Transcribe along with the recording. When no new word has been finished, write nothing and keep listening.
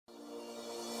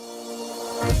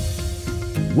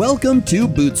Welcome to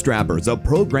Bootstrappers, a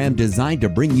program designed to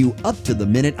bring you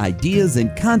up-to-the-minute ideas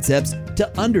and concepts to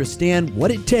understand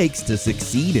what it takes to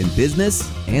succeed in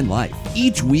business and life.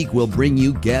 Each week, we'll bring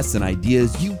you guests and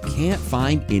ideas you can't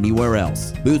find anywhere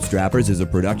else. Bootstrappers is a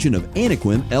production of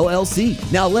Anaquim,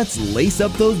 LLC. Now let's lace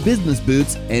up those business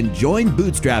boots and join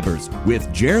Bootstrappers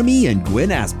with Jeremy and Gwen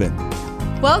Aspen.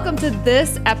 Welcome to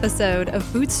this episode of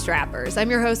Bootstrappers. I'm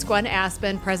your host, Gwen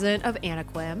Aspen, president of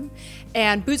Anaquim.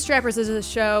 And Bootstrappers is a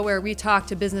show where we talk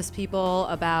to business people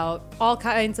about all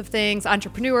kinds of things,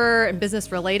 entrepreneur and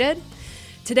business related.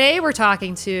 Today, we're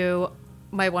talking to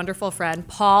my wonderful friend,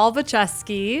 Paul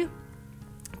Vacheski.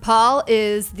 Paul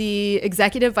is the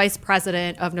executive vice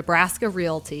president of Nebraska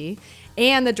Realty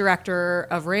and the director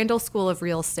of Randall School of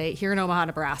Real Estate here in Omaha,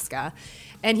 Nebraska.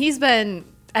 And he's been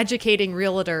educating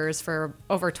realtors for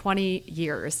over 20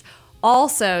 years.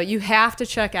 Also, you have to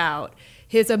check out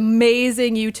his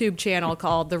amazing YouTube channel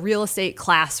called The Real Estate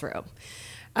Classroom.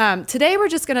 Today, we're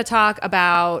just going to talk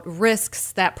about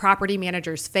risks that property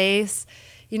managers face.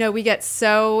 You know, we get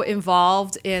so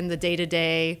involved in the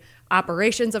day-to-day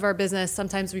operations of our business.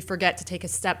 Sometimes we forget to take a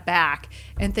step back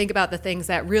and think about the things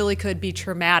that really could be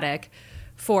traumatic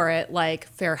for it, like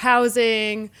fair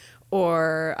housing,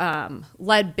 or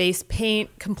lead-based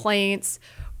paint complaints,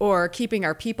 or keeping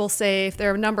our people safe. There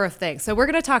are a number of things. So we're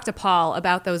going to talk to Paul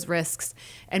about those risks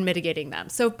and mitigating them.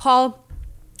 So Paul,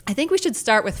 I think we should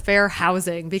start with fair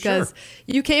housing because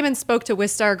you came and spoke to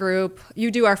Wistar Group. You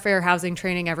do our fair housing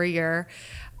training every year.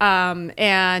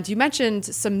 And you mentioned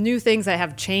some new things that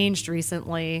have changed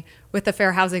recently with the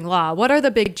fair housing law. What are the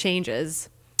big changes?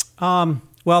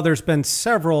 Well, there's been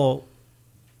several,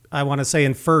 I want to say,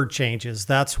 inferred changes.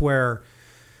 That's where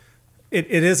it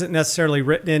isn't necessarily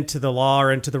written into the law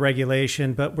or into the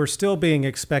regulation, but we're still being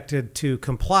expected to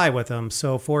comply with them.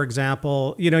 So, for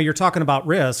example, you know, you're talking about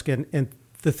risk, and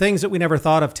the things that we never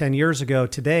thought of 10 years ago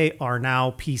today are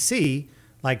now PC,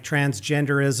 like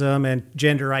transgenderism and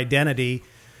gender identity,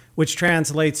 which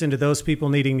translates into those people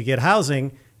needing to get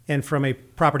housing. And from a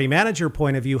property manager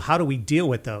point of view, how do we deal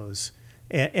with those?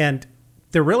 And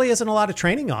there really isn't a lot of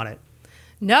training on it.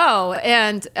 No,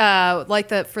 and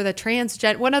for the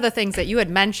transgender, one of the things that you had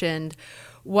mentioned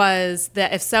was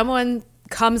that if someone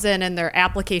comes in and their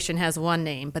application has one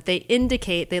name, but they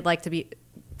indicate they'd like to be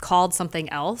called something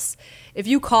else, if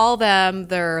you call them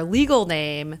their legal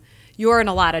name, you're in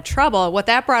a lot of trouble. What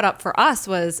that brought up for us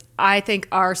was, I think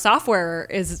our software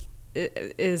is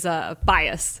a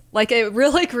bias. Like, it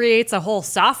really creates a whole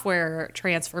software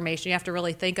transformation. You have to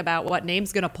really think about what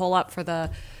name's going to pull up for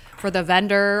the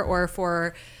vendor or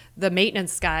for the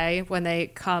maintenance guy when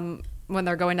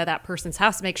they're going to that person's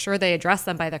house, make sure they address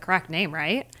them by the correct name,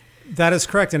 right? That is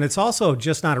correct. And it's also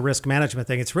just not a risk management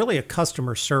thing. It's really a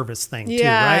customer service thing too,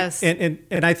 yes. right?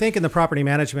 And I think in the property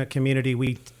management community,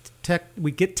 we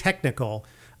get technical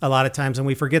a lot of times and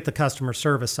we forget the customer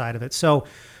service side of it. So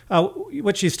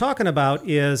what she's talking about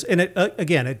is, and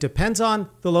it depends on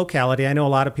the locality. I know a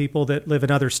lot of people that live in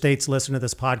other states listen to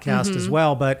this podcast as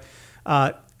well, but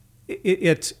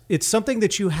it's something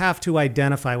that you have to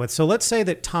identify with. So let's say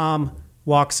that Tom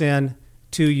walks in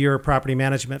to your property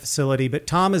management facility, but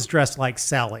Tom is dressed like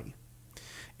Sally.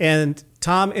 And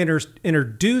Tom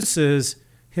introduces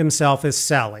himself as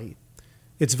Sally.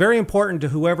 It's very important to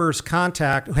who has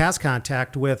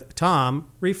contact with Tom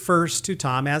refers to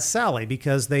Tom as Sally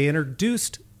because they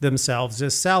introduced themselves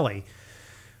as Sally.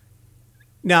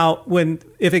 Now,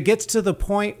 if it gets to the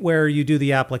point where you do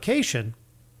the application,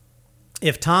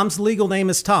 if Tom's legal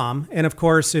name is Tom, and of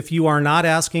course, if you are not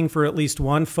asking for at least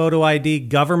one photo ID,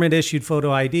 government-issued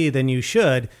photo ID, then you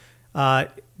should. The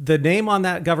name on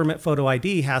that government photo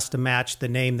ID has to match the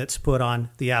name that's put on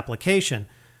the application.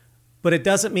 But it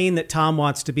doesn't mean that Tom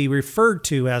wants to be referred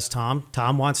to as Tom.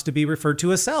 Tom wants to be referred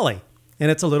to as Sally.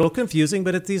 And it's a little confusing,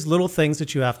 but it's these little things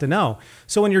that you have to know.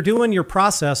 So when you're doing your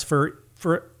process for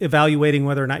evaluating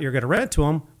whether or not you're going to rent to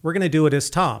him, we're going to do it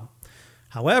as Tom.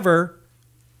 However,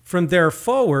 from there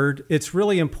forward, it's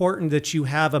really important that you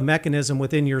have a mechanism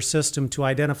within your system to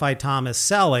identify Tom as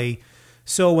Sally.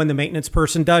 So when the maintenance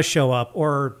person does show up,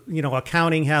 or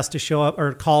accounting has to show up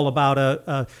or call about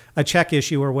a check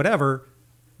issue or whatever,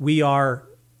 we are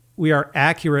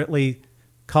accurately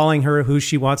calling her who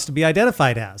she wants to be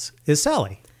identified as, is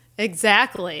Sally.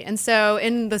 Exactly. And so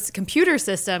in this computer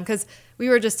system, because we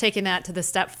were just taking that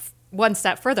to one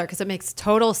step further because it makes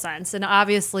total sense. And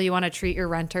obviously you want to treat your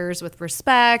renters with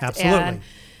respect. Absolutely.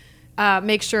 And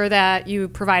make sure that you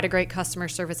provide a great customer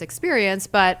service experience.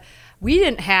 But we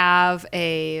didn't have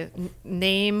a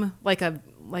name, like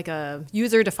a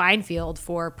user defined field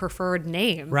for preferred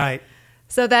name. Right.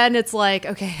 So then it's like,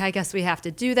 okay, I guess we have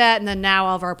to do that. And then now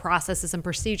all of our processes and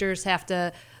procedures have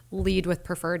to lead with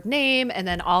preferred name. And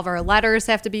then all of our letters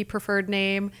have to be preferred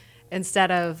name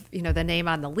instead of, the name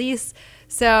on the lease.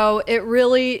 So it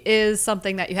really is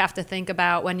something that you have to think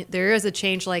about when there is a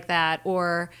change like that,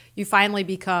 or you finally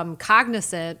become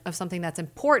cognizant of something that's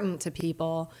important to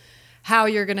people, how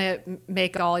you're going to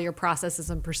make all your processes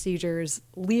and procedures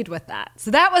lead with that.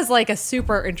 So that was like a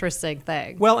super interesting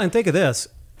thing. Well, and think of this.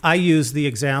 I use the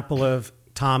example of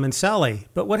Tom and Sally,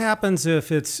 but what happens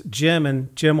if it's Jim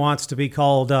and Jim wants to be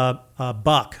called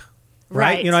Buck,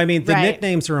 right? You know what I mean? The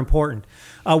nicknames are important.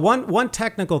 One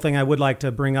technical thing I would like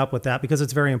to bring up with that, because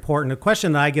it's very important. A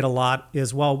question that I get a lot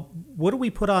is, well, what do we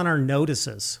put on our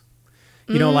notices?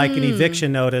 Like an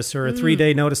eviction notice or a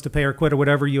 3-day notice to pay or quit or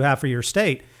whatever you have for your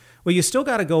state. Well, you still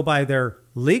got to go by their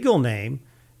legal name,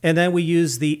 and then we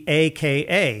use the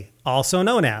AKA, also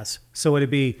known as. So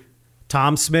it'd be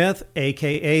Tom Smith,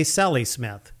 AKA Sally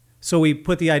Smith. So we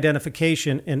put the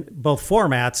identification in both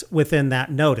formats within that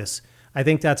notice. I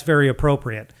think that's very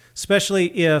appropriate, especially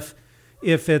if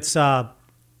it's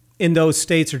in those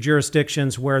states or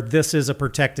jurisdictions where this is a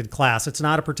protected class. It's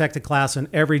not a protected class in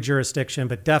every jurisdiction,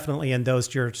 but definitely in those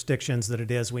jurisdictions that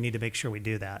it is, we need to make sure we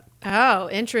do that. Oh,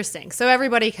 interesting. So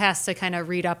everybody has to kind of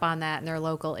read up on that in their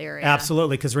local area.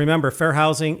 Absolutely, because remember, fair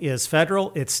housing is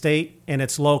federal, it's state, and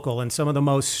it's local. And some of the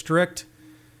most strict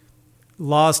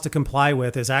laws to comply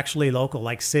with is actually local,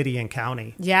 like city and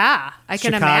county. Yeah, I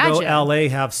can imagine. Chicago, LA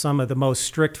have some of the most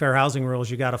strict fair housing rules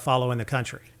you got to follow in the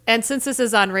country. And since this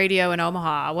is on radio in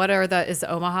Omaha, is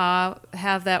Omaha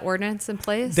have that ordinance in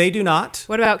place? They do not.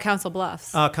 What about Council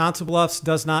Bluffs? Council Bluffs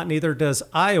does not, neither does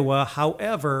Iowa.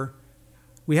 However,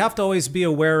 we have to always be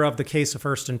aware of the case of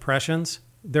first impressions.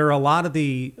 There are a lot of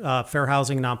the fair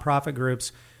housing nonprofit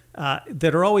groups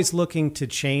that are always looking to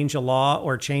change a law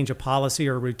or change a policy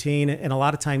or routine. And a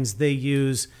lot of times they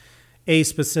use a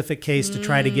specific case to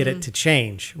try to get it to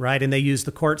change, right? And they use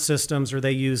the court systems or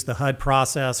they use the HUD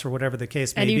process or whatever the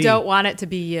case may be. And you don't want it to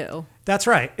be you. That's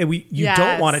right. And you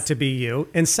don't want it to be you.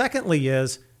 And secondly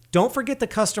is, don't forget the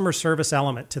customer service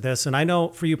element to this. And I know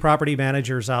for you property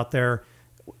managers out there,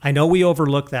 I know we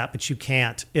overlook that, but you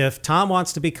can't. If Tom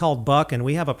wants to be called Buck and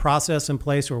we have a process in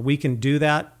place where we can do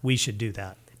that, we should do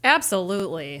that.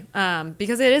 Absolutely.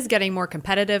 Because it is getting more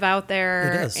competitive out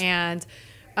there. It is. And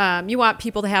you want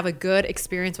people to have a good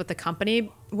experience with the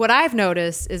company. What I've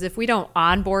noticed is if we don't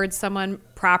onboard someone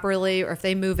properly, or if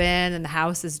they move in and the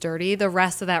house is dirty, the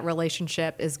rest of that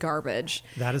relationship is garbage.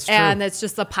 That is true. And it's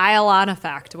just a pile-on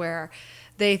effect where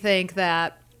they think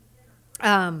that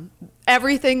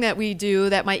everything that we do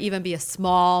that might even be a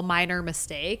small, minor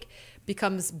mistake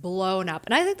becomes blown up.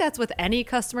 And I think that's with any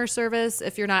customer service.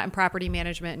 If you're not in property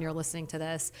management and you're listening to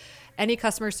this, any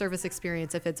customer service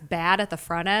experience, if it's bad at the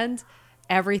front end,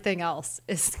 everything else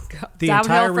is the downhill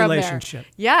entire from relationship.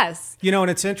 There. Yes. And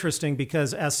it's interesting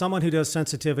because as someone who does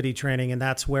sensitivity training, and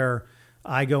that's where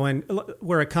I go in,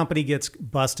 where a company gets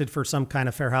busted for some kind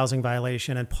of fair housing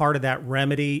violation, and part of that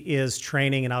remedy is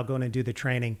training, and I'll go in and do the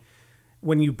training.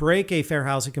 When you break a fair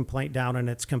housing complaint down in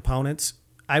its components,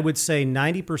 I would say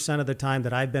 90% of the time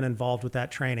that I've been involved with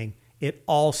that training, it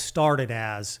all started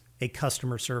as a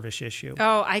customer service issue.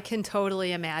 Oh, I can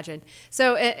totally imagine.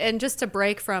 So, and just to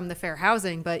break from the fair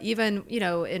housing, but even,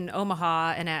 in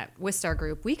Omaha and at Wistar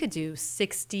Group, we could do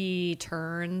 60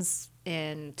 turns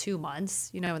in 2 months,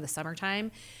 in the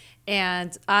summertime.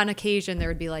 And on occasion, there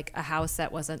would be like a house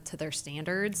that wasn't to their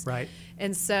standards. Right.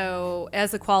 And so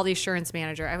as a quality assurance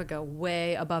manager, I would go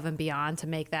way above and beyond to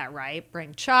make that right.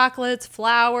 Bring chocolates,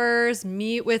 flowers,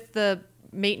 meet with the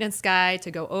maintenance guy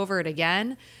to go over it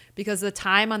again. Because the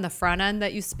time on the front end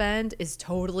that you spend is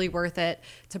totally worth it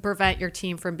to prevent your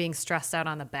team from being stressed out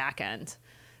on the back end.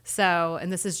 So,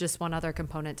 and this is just one other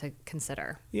component to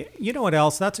consider. You know what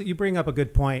else? You bring up a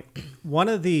good point. One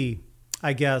of the,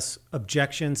 I guess,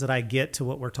 objections that I get to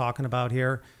what we're talking about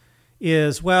here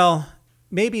is, well,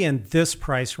 maybe in this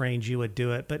price range you would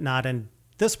do it, but not in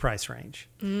this price range.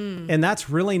 And that's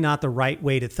really not the right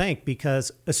way to think,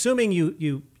 because assuming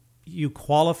you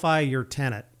qualify your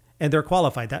tenant, and they're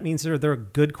qualified, that means they're a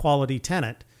good quality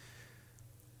tenant.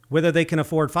 Whether they can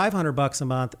afford $500 a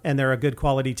month and they're a good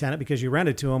quality tenant because you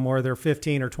rented to them, or they're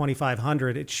 $1,500 or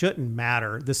 $2,500, it shouldn't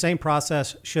matter. The same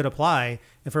process should apply.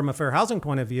 And from a fair housing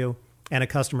point of view and a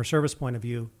customer service point of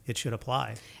view, it should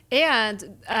apply.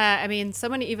 And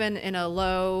someone even in a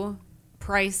low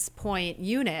price point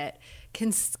unit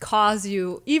can cause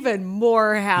you even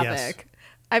more havoc. Yes.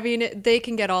 I mean, they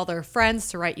can get all their friends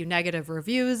to write you negative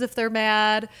reviews if they're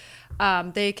mad.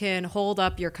 They can hold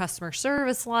up your customer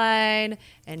service line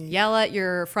and yell at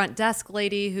your front desk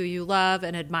lady who you love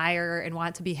and admire and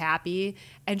want to be happy,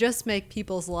 and just make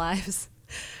people's lives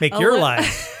Make your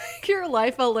life. your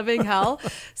life a living hell.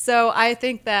 So I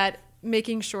think that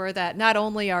making sure that not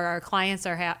only are our clients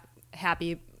are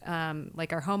happy,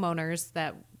 like our homeowners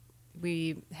that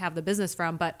we have the business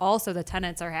from, but also the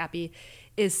tenants are happy,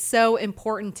 is so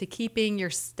important to keeping your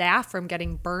staff from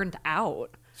getting burned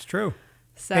out. It's true.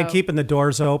 So, and keeping the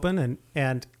doors open.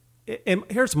 And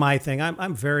here's my thing.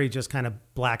 I'm very just kind of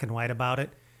black and white about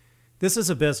it. This is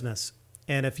a business.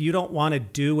 And if you don't want to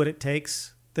do what it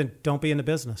takes, then don't be in the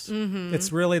business. Mm-hmm.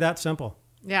 It's really that simple.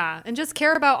 Yeah. And just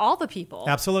care about all the people.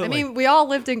 Absolutely. I mean, we all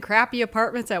lived in crappy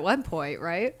apartments at one point,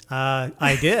 right?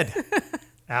 I did.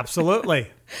 Absolutely.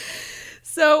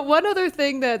 So one other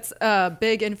thing that's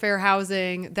big in fair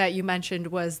housing that you mentioned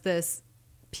was this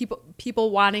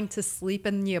people wanting to sleep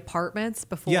in the apartments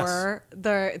before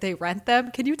they rent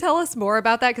them. Can you tell us more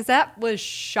about that? Because that was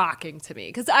shocking to me.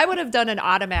 Because I would have done an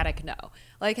automatic no.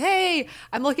 Like, hey,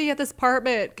 I'm looking at this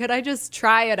apartment. Could I just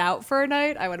try it out for a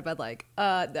night? I would have been like,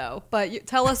 no. But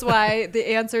tell us why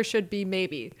the answer should be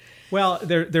maybe. Well,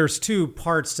 there's two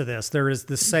parts to this. There is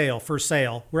the for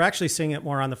sale. We're actually seeing it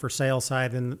more on the for sale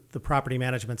side than the property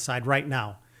management side right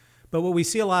now. But what we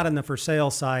see a lot on the for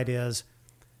sale side is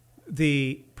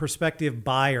the prospective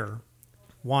buyer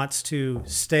wants to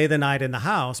stay the night in the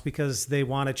house because they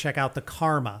want to check out the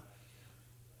karma.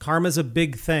 Karma's a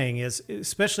big thing,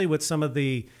 especially with some of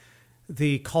the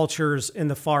cultures in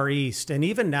the Far East, and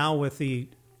even now with the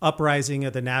uprising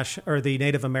of the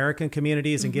Native American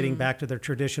communities and getting back to their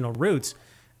traditional roots.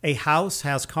 A house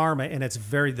has karma, and it's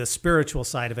the spiritual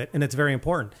side of it, and it's very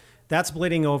important. That's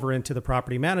bleeding over into the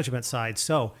property management side.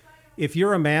 So if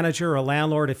you're a manager or a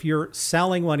landlord, if you're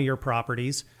selling one of your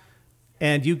properties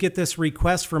and you get this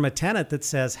request from a tenant that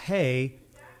says, hey,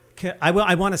 I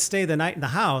want to stay the night in the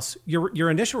house, your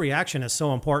initial reaction is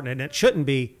so important, and it shouldn't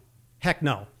be, heck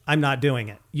no, I'm not doing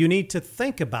it. You need to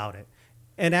think about it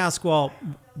and ask, well,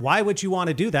 why would you want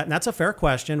to do that? And that's a fair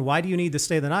question. Why do you need to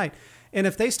stay the night? And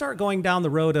if they start going down the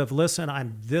road of, listen,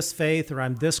 I'm this faith or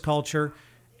I'm this culture,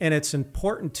 and it's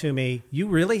important to me, you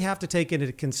really have to take it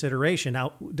into consideration.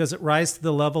 Now, does it rise to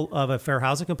the level of a fair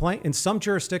housing complaint? In some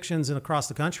jurisdictions and across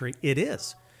the country, it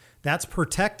is. That's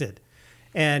protected.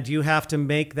 And you have to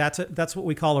make, that's what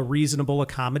we call a reasonable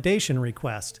accommodation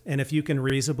request. And if you can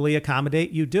reasonably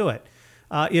accommodate, you do it.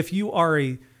 If you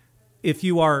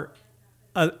are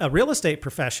a real estate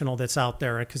professional that's out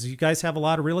there, because you guys have a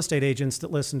lot of real estate agents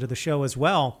that listen to the show as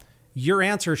well, your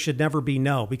answer should never be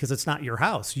no, because it's not your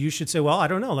house. You should say, well, I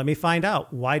don't know. Let me find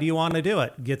out. Why do you want to do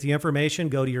it? Get the information,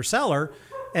 go to your seller,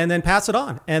 and then pass it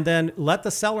on. And then let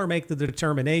the seller make the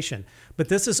determination. But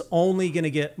this is only going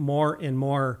to get more and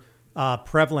more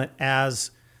prevalent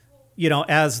as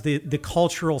the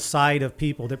cultural side of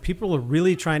people, that people are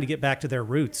really trying to get back to their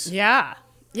roots. Yeah.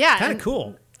 Yeah. Kind of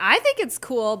cool. I think it's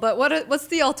cool, but what's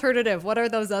the alternative? What are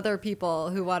those other people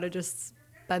who want to just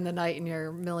spend the night in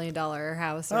your $1 million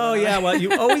house? Oh, yeah. Well,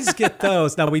 you always get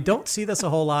those. Now, we don't see this a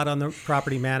whole lot on the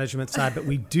property management side, but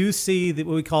we do see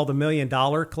what we call the $1 Million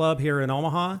Club here in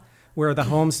Omaha, where the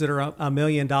homes that are $1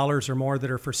 million or more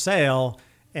that are for sale,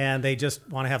 and they just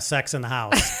want to have sex in the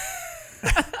house.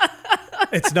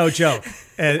 It's no joke.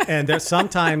 And there's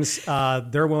sometimes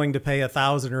they're willing to pay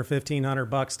 $1,000 or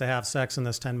 $1,500 to have sex in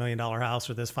this $10 million house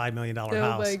or this $5 million house.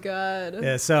 Oh my God.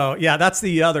 Yeah, so yeah, that's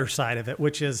the other side of it,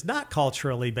 which is not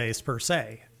culturally based per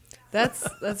se.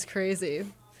 That's crazy.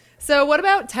 So what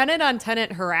about tenant on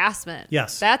tenant harassment?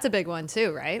 Yes. That's a big one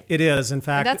too, right? It is, in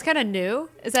fact. And that's kind of new.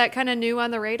 Is that kind of new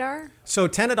on the radar? So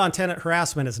tenant on tenant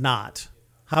harassment is not.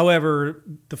 However,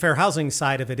 the fair housing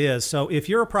side of it is. So if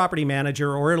you're a property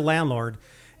manager or a landlord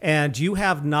and you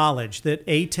have knowledge that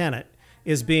a tenant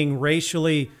is being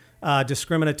racially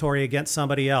discriminatory against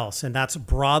somebody else, and that's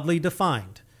broadly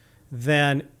defined,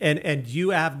 then and you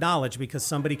have knowledge because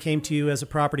somebody came to you as a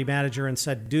property manager and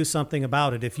said, do something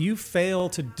about it. If you fail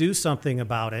to do something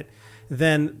about it,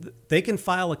 then they can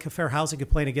file a fair housing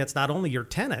complaint against not only your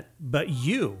tenant, but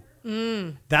you.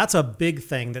 That's a big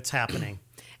thing that's happening.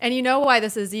 And you know why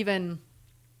this is even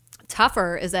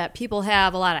tougher is that people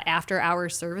have a lot of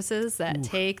after-hours services that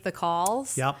take the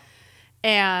calls. Yep.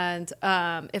 And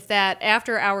if that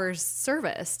after-hours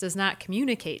service does not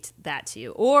communicate that to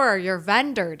you, or your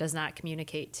vendor does not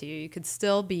communicate to you, you could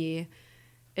still be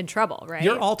in trouble, right?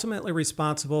 You're ultimately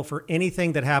responsible for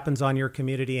anything that happens on your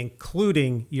community,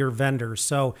 including your vendors.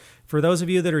 So for those of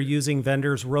you that are using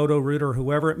vendors, Roto-Rooter,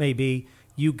 whoever it may be,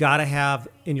 you got to have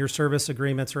in your service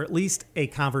agreements, or at least a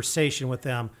conversation with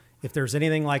them. If there's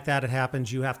anything like that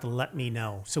happens, you have to let me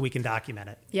know so we can document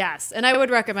it. Yes. And I would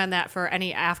recommend that for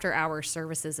any after-hour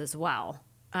services as well.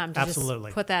 To Absolutely.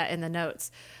 Just put that in the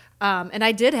notes. And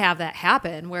I did have that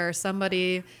happen where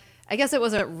somebody, I guess it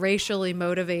wasn't racially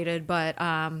motivated, but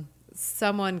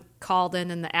someone called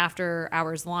in the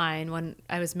after-hours line when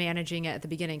I was managing it at the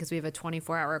beginning, because we have a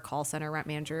 24-hour call center, rent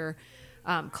manager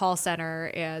call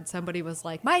center, and somebody was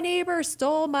like, my neighbor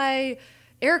stole my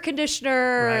air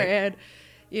conditioner. Right. And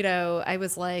I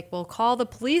was like, well, call the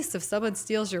police if someone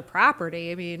steals your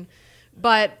property.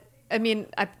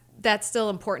 That's still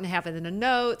important to have it in the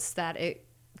notes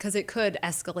because it could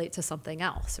escalate to something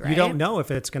else, right? You don't know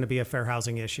if it's going to be a fair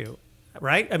housing issue,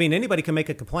 right? I mean, anybody can make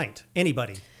a complaint,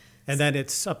 anybody. And then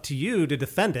it's up to you to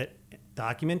defend it.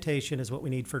 Documentation is what we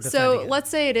need for defending So it. let's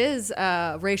say it is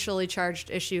a racially charged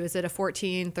issue. Is it a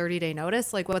 30-day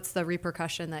notice? Like, what's the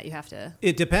repercussion that you have to?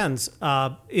 It depends.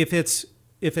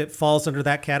 If it falls under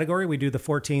that category, we do the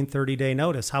 30-day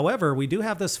notice. However, we do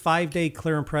have this 5-day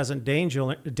clear and present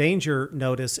danger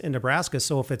notice in Nebraska.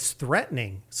 So if it's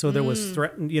threatening, there was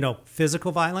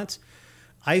physical violence,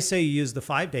 I say you use the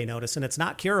 5-day notice, and it's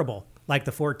not curable like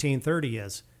the 1430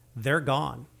 is. They're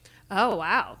gone. Oh,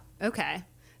 wow. Okay.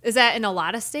 Is that in a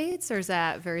lot of states, or is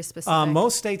that very specific?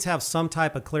 Most states have some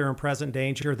type of clear and present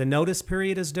danger. The notice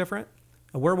period is different.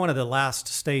 We're one of the last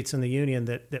states in the union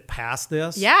that passed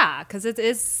this. Yeah, because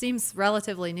it seems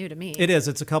relatively new to me. It is.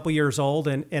 It's a couple years old,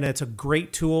 and it's a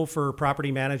great tool for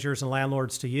property managers and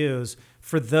landlords to use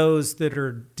for those that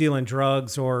are dealing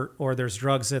drugs or there's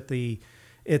drugs in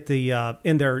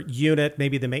their unit.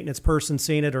 Maybe the maintenance person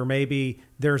seen it, or maybe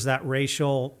there's that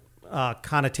racial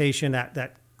connotation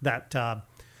that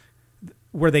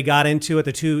where they got into it,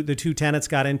 the two tenants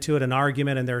got into it, an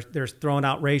argument, and they're throwing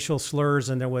out racial slurs,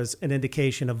 and there was an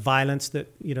indication of violence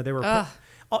that they were.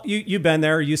 You've been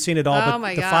there, you've seen it all. Oh but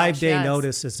my the gosh, 5-day yes.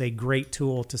 notice is a great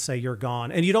tool to say you're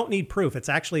gone, and you don't need proof. It's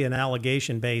actually an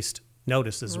allegation-based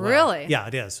notice as well. Really? Yeah,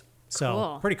 it is. So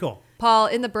Cool. Pretty cool. Paul,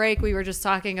 in the break, we were just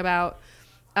talking about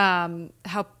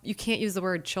how you can't use the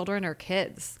word children or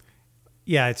kids.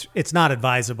 Yeah, it's not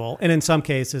advisable, and in some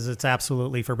cases, it's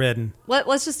absolutely forbidden.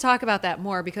 Let's just talk about that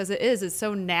more, because it's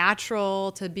so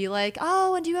natural to be like,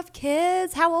 oh, and do you have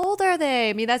kids? How old are they?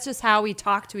 I mean, that's just how we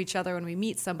talk to each other when we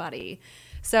meet somebody.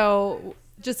 So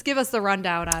just give us the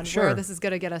rundown on Sure. where this is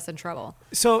going to get us in trouble.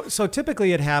 So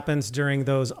typically it happens during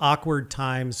those awkward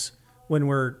times when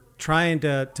we're trying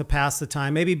to pass the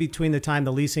time, maybe between the time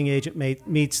the leasing agent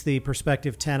meets the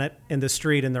prospective tenant in the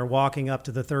street and they're walking up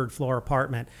to the third floor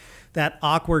apartment. That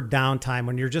awkward downtime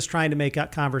when you're just trying to make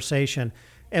that conversation.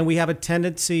 And we have a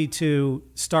tendency to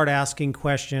start asking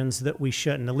questions that we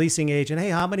shouldn't. The leasing agent, hey,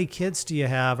 how many kids do you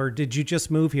have? Or did you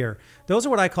just move here? Those are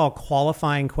what I call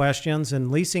qualifying questions,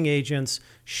 and leasing agents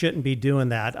shouldn't be doing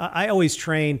that. I always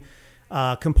train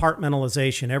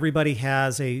compartmentalization. Everybody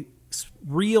has a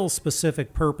real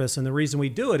specific purpose, and the reason we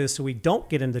do it is so we don't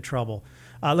get into trouble.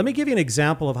 Let me give you an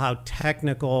example of how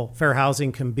technical fair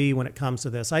housing can be when it comes to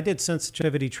this. I did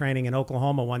sensitivity training in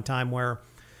Oklahoma one time where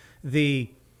the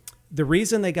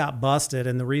reason they got busted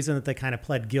and the reason that they kind of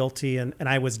pled guilty, and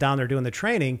I was down there doing the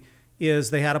training,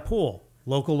 is they had a pool.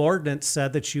 Local ordinance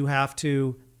said that you have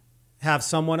to have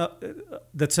someone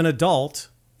that's an adult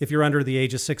if you're under the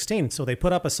age of 16. So they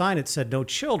put up a sign that said no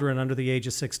children under the age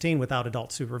of 16 without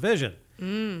adult supervision.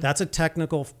 That's a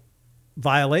technical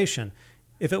violation.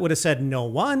 If it would have said no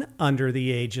one under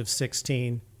the age of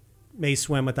 16 may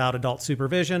swim without adult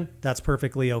supervision, that's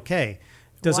perfectly okay.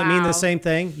 Does it mean the same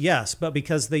thing? Yes, but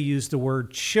because they used the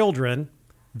word children,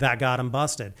 that got them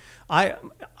busted. I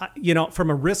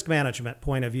from a risk management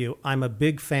point of view, I'm a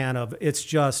big fan of, it's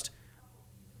just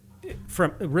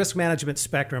from a risk management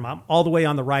spectrum, I'm all the way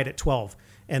on the right at 12.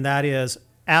 And that is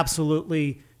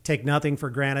absolutely take nothing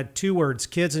for granted. 2 words,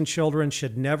 kids and children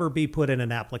should never be put in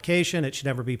an application. It should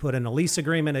never be put in a lease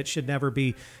agreement. It should never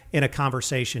be in a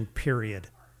conversation, period.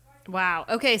 Wow.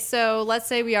 Okay, so let's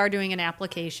say we are doing an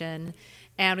application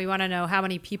and we want to know how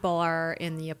many people are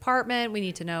in the apartment. We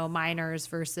need to know minors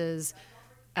versus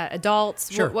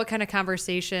adults. Sure. What kind of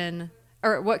conversation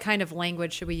or what kind of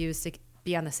language should we use to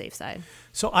be on the safe side?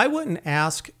 So I wouldn't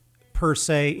ask per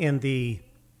se in the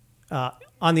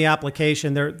on the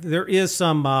application. There is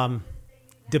some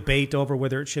debate over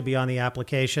whether it should be on the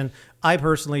application. I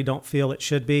personally don't feel it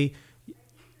should be.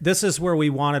 This is where we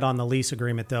want it on the lease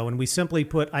agreement, though, and we simply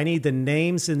put, I need the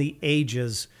names and the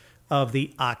ages of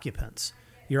the occupants.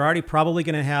 You're already probably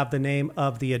going to have the name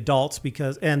of the adults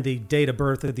and the date of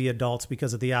birth of the adults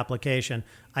because of the application.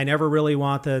 I never really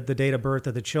want the date of birth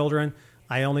of the children.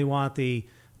 I only want the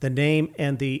the name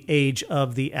and the age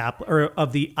of the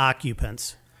of the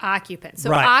occupants. Occupants.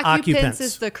 So Right, occupants occupants.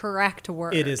 is the correct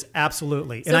word. It is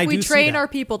absolutely. So and if I we do see train that. our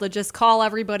people to just call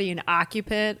everybody an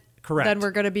occupant, Correct. then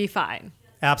we're going to be fine.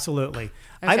 Absolutely.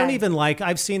 I don't Okay. even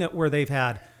I've seen it where they've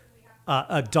had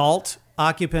adult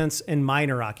occupants and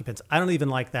minor occupants. I don't even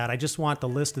like that. I just want the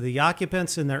list of the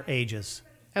occupants and their ages.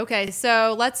 Okay,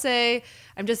 so let's say,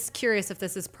 I'm just curious if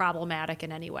this is problematic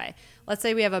in any way. Let's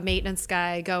say we have a maintenance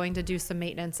guy going to do some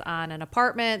maintenance on an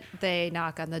apartment. They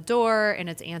knock on the door and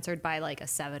it's answered by like a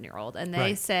 7-year-old. And they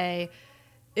Right. say,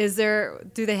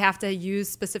 do they have to use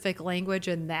specific language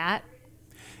in that?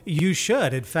 You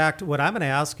should. In fact, what I'm going to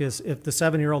ask is if the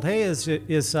 7-year-old, hey, is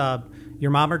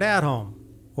your mom or dad home?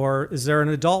 Or is there an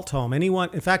adult home? Anyone?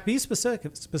 In fact, be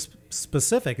specific.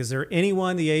 Specific. Is there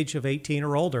anyone the age of 18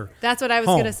 or older? That's what I was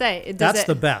home? going to say. Does That's it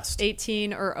the best.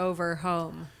 18 or over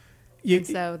home. You- And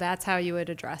so that's how you would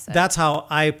address it. That's how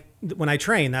when I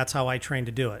train, that's how I train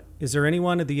to do it. Is there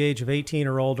anyone at the age of 18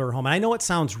 or older home? And I know it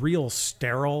sounds real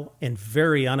sterile and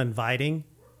very uninviting,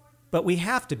 but we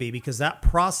have to be because that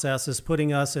process is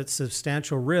putting us at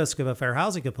substantial risk of a fair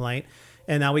housing complaint.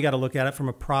 And now we got to look at it from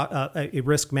a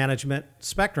risk management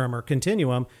spectrum or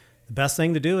continuum. The best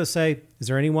thing to do is say, is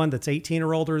there anyone that's 18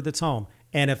 or older that's home?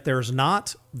 And if there's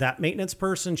not, that maintenance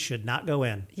person should not go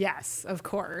in. Yes, of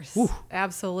course.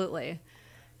 Absolutely.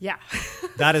 Yeah.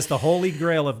 That is the holy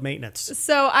grail of maintenance.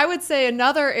 So I would say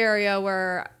another area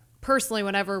where personally,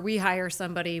 whenever we hire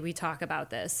somebody, we talk about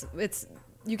this.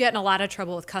 You get in a lot of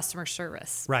trouble with customer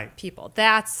service. Right. People.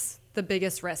 That's the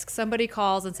biggest risk. Somebody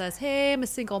calls and says, hey, I'm a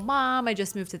single mom. I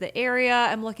just moved to the area.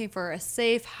 I'm looking for a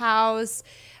safe house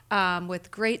with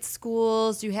great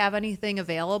schools. Do you have anything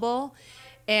available?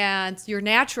 And your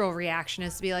natural reaction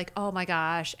is to be like, oh my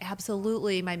gosh,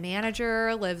 absolutely. My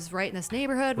manager lives right in this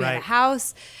neighborhood. We have a Right.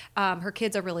 house. Her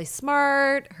kids are really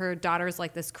smart. Her daughter's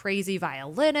like this crazy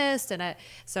violinist.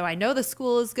 So I know the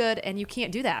school is good. And you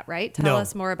can't do that, right? Tell No.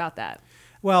 us more about that.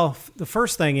 Well, the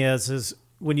first thing is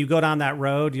when you go down that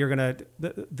road, you're going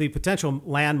to the potential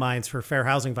landmines for fair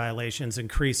housing violations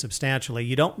increase substantially.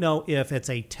 You don't know if it's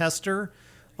a tester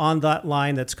on that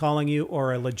line that's calling you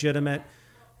or a legitimate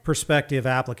prospective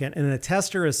applicant. And a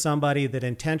tester is somebody that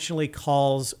intentionally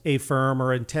calls a firm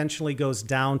or intentionally goes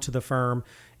down to the firm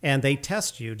and they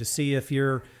test you to see if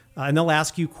you're, and they'll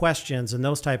ask you questions and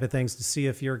those type of things to see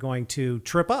if you're going to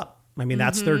trip up. I mean,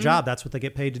 that's their job. That's what they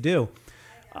get paid to do.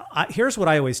 Here's what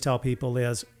I always tell people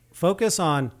is focus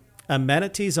on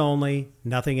amenities only,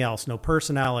 nothing else, no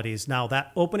personalities. Now,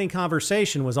 that opening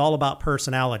conversation was all about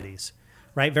personalities,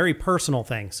 right? Very personal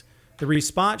things. The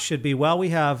response should be, well, we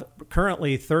have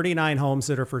currently 39 homes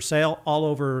that are for sale all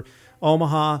over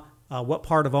Omaha. What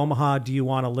part of Omaha do you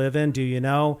want to live in? Do you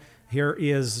know? Here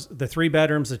is the 3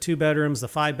 bedrooms, the 2 bedrooms, the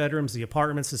 5 bedrooms, the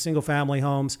apartments, the single family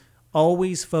homes.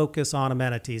 Always focus on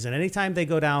amenities. And anytime they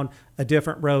go down a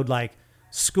different road like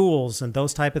schools and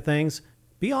those type of things,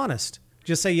 be honest.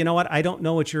 Just say, you know what? I don't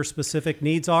know what your specific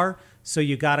needs are. So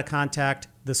you got to contact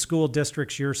the school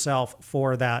districts yourself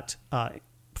for that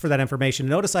information.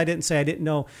 Notice I didn't say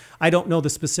I don't know the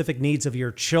specific needs of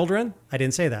your children. I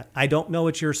didn't say that. I don't know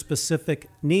what your specific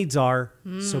needs are.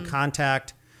 So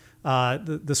contact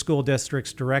the school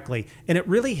districts directly. And it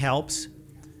really helps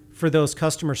for those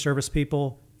customer service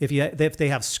people if they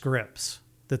have scripts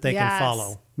that they can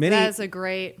follow. That is a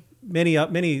great.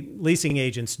 Many leasing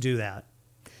agents do that.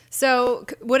 So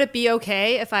would it be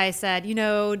okay if I said,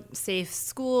 safe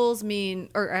schools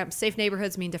safe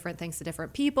neighborhoods mean different things to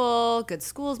different people. Good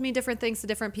schools mean different things to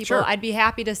different people. Sure. I'd be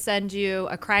happy to send you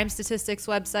a crime statistics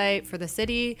website for the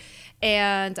city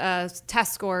and a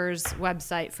test scores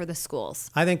website for the schools.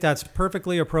 I think that's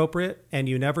perfectly appropriate. And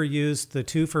you never use the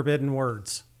 2 forbidden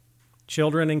words,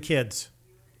 children and kids.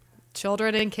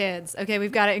 Children and kids. Okay,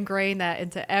 we've got to ingrain that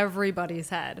into everybody's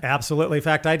head. Absolutely. In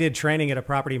fact, I did training at a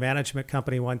property management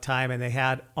company one time, and they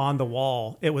had on the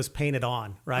wall, it was painted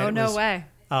on, right? Oh, It no was, way.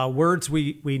 Words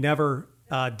we never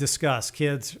discuss,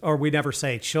 kids, or we never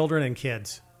say, children and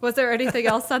kids. Was there anything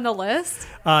else on the list?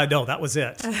 No, that was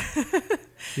it.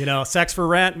 Sex for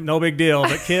rent, no big deal.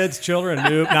 But kids, children,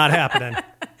 nope, not happening.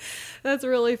 That's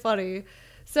really funny.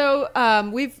 So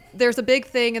there's a big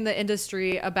thing in the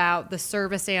industry about the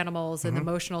service animals and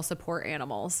emotional support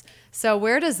animals. So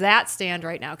where does that stand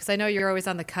right now? Because I know you're always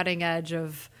on the cutting edge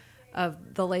of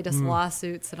the latest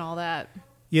lawsuits and all that.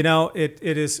 It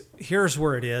is. Here's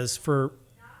where it is from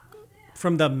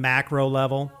the macro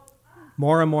level.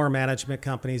 More and more management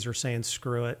companies are saying,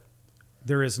 screw it.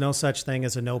 There is no such thing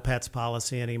as a no pets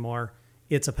policy anymore.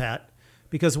 It's a pet.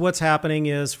 Because what's happening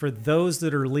is for those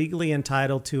that are legally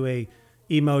entitled to a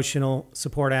emotional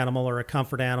support animal or a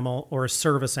comfort animal or a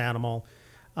service animal,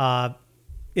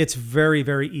 It's very,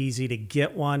 very easy to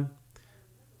get one.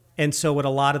 And so what a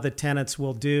lot of the tenants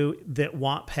will do that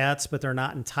want pets, but they're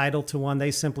not entitled to one, they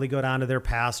simply go down to their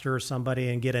pastor or somebody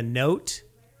and get a note.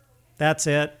 That's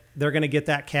it. They're going to get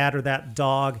that cat or that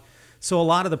dog. So a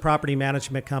lot of the property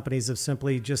management companies have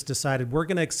simply just decided we're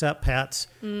going to accept pets.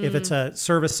 If it's a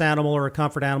service animal or a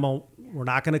comfort animal, we're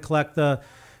not going to collect the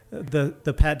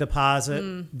pet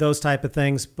deposit, those type of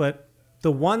things. But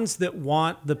the ones that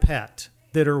want the pet,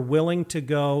 that are willing to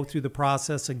go through the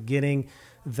process of getting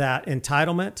that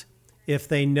entitlement, if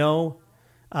they know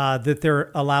that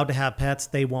they're allowed to have pets,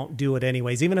 they won't do it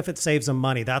anyways, even if it saves them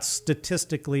money. That's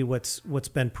statistically what's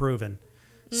been proven.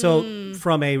 So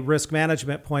from a risk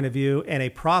management point of view and a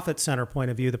profit center point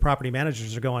of view, the property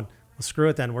managers are going, well, screw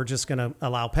it then. We're just going to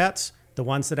allow pets. The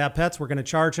ones that have pets, we're going to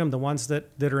charge them. The ones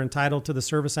that are entitled to the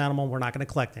service animal, we're not going to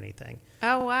collect anything.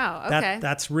 Oh, wow. Okay.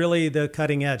 That's really the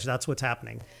cutting edge. That's what's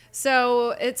happening. So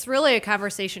it's really a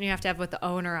conversation you have to have with the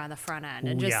owner on the front end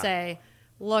and just say,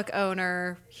 look,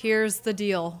 owner, here's the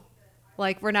deal.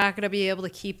 Like, we're not going to be able to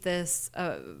keep this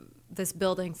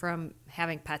building from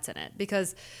having pets in it,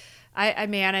 because I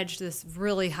managed this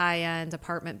really high-end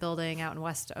apartment building out in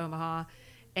West Omaha,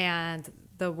 and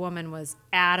the woman was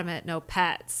adamant, no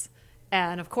pets.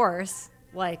 And of course,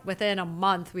 like within a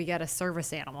month, we get a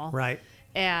service animal. Right.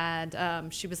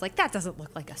 And she was like, that doesn't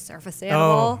look like a service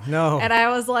animal. Oh, no. And I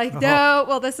was like, no,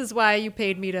 well, this is why you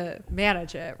paid me to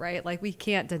manage it, right? Like, we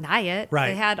can't deny it.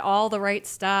 Right. They had all the right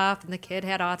stuff, and the kid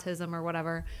had autism or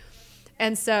whatever.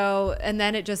 And so, and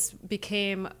then it just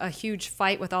became a huge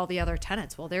fight with all the other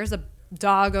tenants. Well, there's a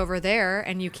dog over there,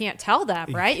 and you can't tell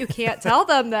them, right? You can't tell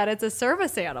them that it's a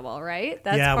service animal, right?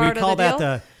 That's part we call of the deal.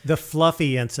 that the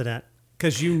Fluffy incident,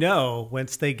 because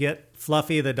once they get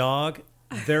Fluffy the dog,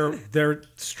 they're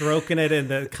stroking it in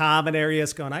the common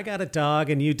areas, going, I got a dog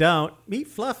and you don't. Meet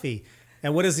Fluffy.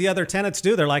 And what does the other tenants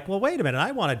do? They're like, well, wait a minute,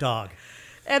 I want a dog.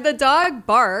 And the dog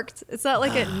barked. It's not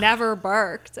like it never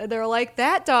barked. And they're like,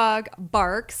 that dog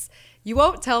barks. You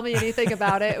won't tell me anything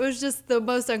about it. It was just the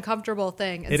most uncomfortable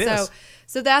thing. And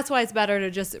so that's why it's better to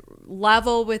just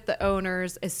level with the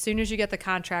owners as soon as you get the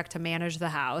contract to manage the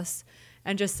house,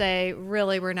 and just say,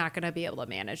 really, we're not going to be able to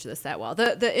manage this that well.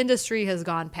 The industry has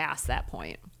gone past that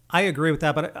point. I agree with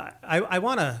that, but I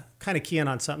want to kind of key in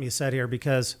on something you said here,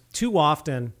 because too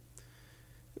often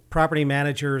property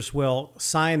managers will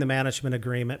sign the management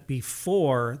agreement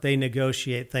before they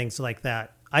negotiate things like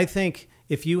that. I think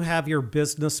if you have your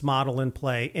business model in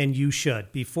play, and you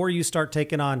should, before you start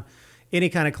taking on any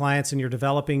kind of clients and you're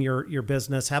developing your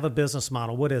business, have a business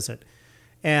model. What is it?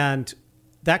 And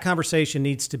that conversation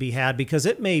needs to be had, because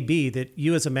it may be that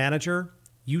you as a manager,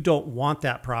 you don't want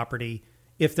that property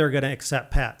if they're going to accept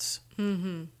pets.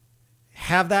 Mm-hmm.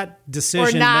 Have that decision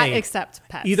made. Or not accept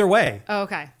pets. Either way. Oh,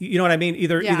 okay. You know what I mean?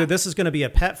 Either this is going to be a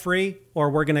pet free, or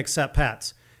we're going to accept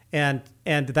pets. And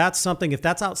that's something, if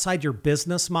that's outside your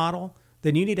business model,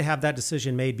 then you need to have that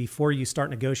decision made before you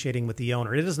start negotiating with the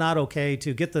owner. It is not okay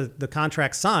to get the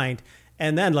contract signed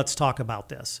and then let's talk about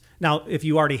this. Now, if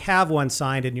you already have one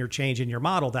signed and you're changing your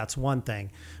model, that's one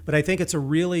thing. But I think it's a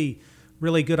really,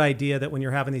 really good idea that when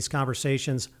you're having these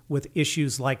conversations with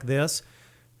issues like this,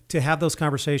 to have those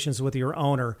conversations with your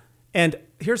owner. And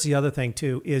here's the other thing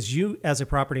too, is you as a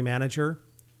property manager,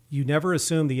 you never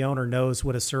assume the owner knows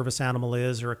what a service animal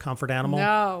is or a comfort animal.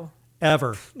 No.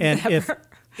 Ever. And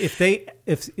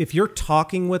if you're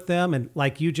talking with them, and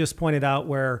like you just pointed out,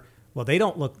 where, well,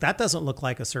 that doesn't look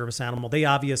like a service animal, they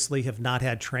obviously have not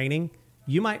had training,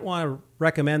 you might want to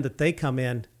recommend that they come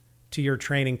in to your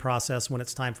training process when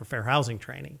it's time for fair housing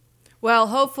training. Well,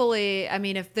 hopefully, I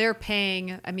mean, if they're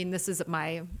paying, I mean, this is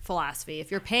my philosophy.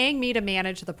 If you're paying me to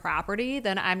manage the property,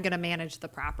 then I'm going to manage the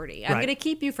property. I'm going to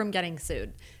keep you from getting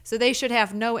sued. So they should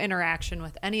have no interaction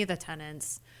with any of the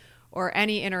tenants, or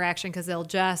any interaction, because they'll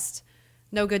just,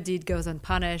 no good deed goes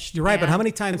unpunished. You're right, but how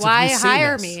many times have you seen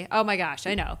hire this? Me? Oh my gosh,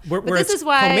 I know. Where but this is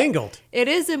why commingled. It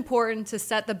is important to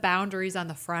set the boundaries on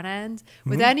the front end.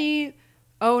 With any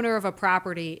owner of a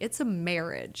property, it's a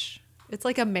marriage. It's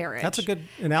like a marriage. That's a good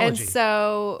analogy. And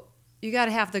so you got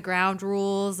to have the ground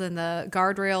rules and the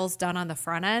guardrails done on the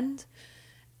front end,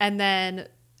 and then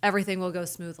everything will go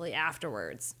smoothly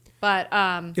afterwards. But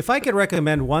if I could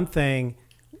recommend one thing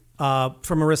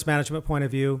from a risk management point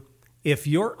of view, if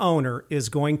your owner is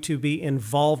going to be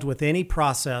involved with any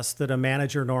process that a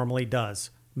manager normally does,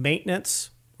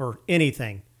 maintenance or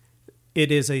anything, it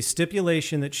is a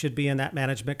stipulation that should be in that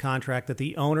management contract that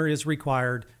the owner is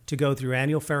required to go through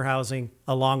annual fair housing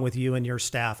along with you and your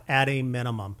staff at a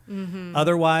minimum. Mm-hmm.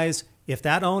 Otherwise, if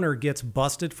that owner gets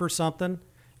busted for something,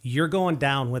 you're going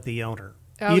down with the owner.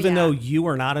 even though you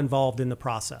are not involved in the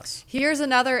process. Here's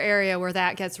another area where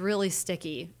that gets really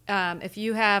sticky. If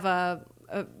you have a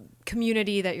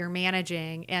community that you're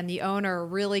managing and the owner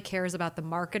really cares about the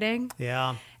marketing.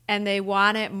 Yeah. And they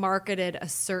want it marketed a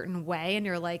certain way. And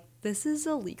you're like, this is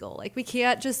illegal. Like, we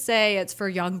can't just say it's for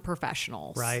young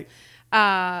professionals. Right.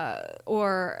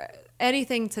 Or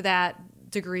anything to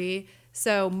that degree.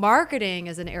 So marketing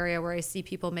is an area where I see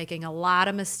people making a lot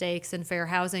of mistakes in fair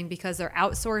housing because they're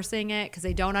outsourcing it because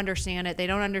they don't understand it. They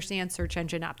don't understand search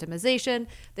engine optimization.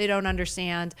 They don't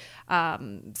understand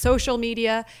social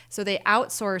media. So they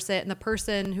outsource it, and the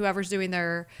person, whoever's doing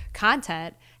their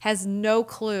content, has no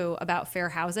clue about fair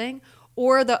housing,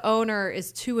 or the owner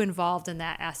is too involved in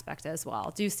that aspect as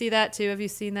well. Do you see that too? Have you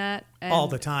seen that? All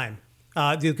the time.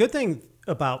 The good thing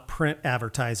about print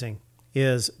advertising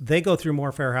is they go through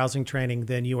more fair housing training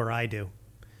than you or I do.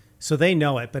 So they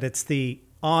know it, but it's the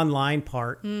online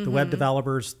part, the web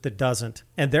developers, that doesn't.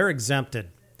 And they're exempted.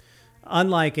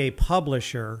 Unlike a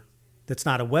publisher that's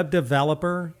not a web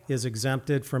developer is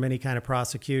exempted from any kind of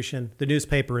prosecution, the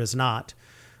newspaper is not.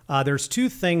 There's two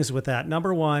things with that.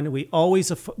 Number one, we always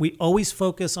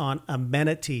focus on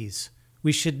amenities.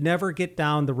 We should never get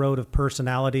down the road of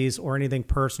personalities or anything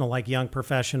personal like young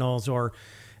professionals or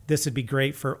this would be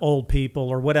great for old people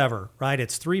or whatever, right?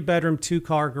 It's 3-bedroom,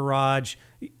 2-car garage,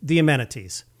 the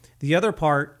amenities. The other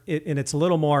part, and it's a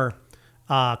little more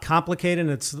complicated, and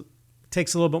it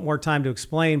takes a little bit more time to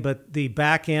explain, but the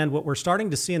back end, what we're starting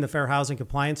to see in the fair housing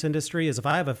compliance industry is if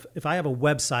I have a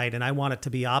website and I want it to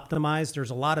be optimized,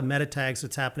 there's a lot of meta tags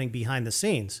that's happening behind the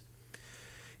scenes.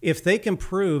 If they can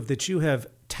prove that you have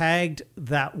tagged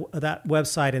that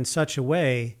website in such a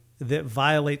way that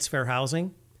violates fair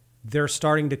housing, they're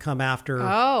starting to come after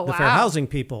fair housing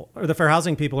people, or the fair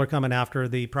housing people are coming after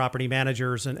the property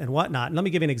managers and whatnot. And let me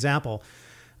give you an example.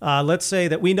 Let's say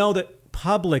that we know that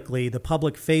publicly, the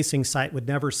public facing site would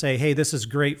never say, hey, this is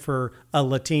great for a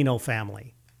Latino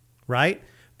family, right?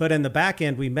 But in the back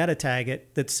end, we meta tag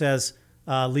it that says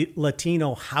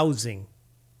Latino housing,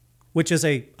 which is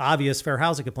a obvious fair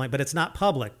housing complaint, but it's not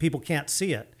public. People can't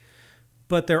see it.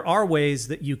 But there are ways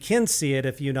that you can see it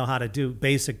if you know how to do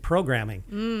basic programming.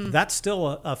 That's still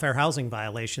a fair housing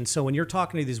violation. So when you're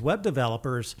talking to these web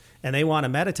developers and they want to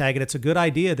meta tag it, it's a good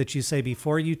idea that you say,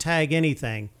 before you tag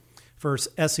anything for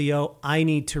SEO, I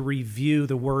need to review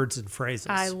the words and phrases.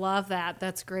 I love that.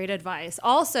 That's great advice.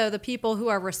 Also, the people who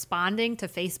are responding to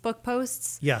Facebook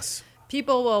posts. Yes.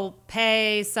 People will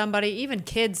pay somebody, even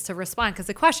kids, to respond because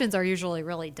the questions are usually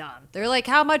really dumb. They're like,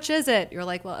 how much is it? You're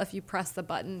like, well, if you press the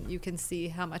button, you can see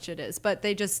how much it is. But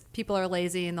people are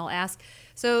lazy and they'll ask.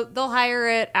 So they'll hire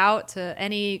it out to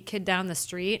any kid down the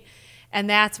street. And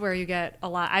that's where you get a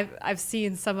lot. I've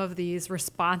seen some of these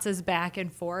responses back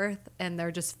and forth, and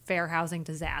they're just fair housing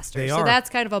disasters. So that's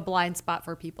kind of a blind spot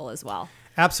for people as well.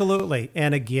 Absolutely.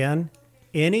 And again,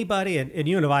 anybody, and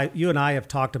you and I have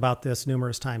talked about this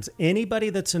numerous times, anybody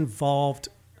that's involved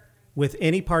with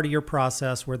any part of your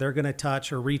process where they're going to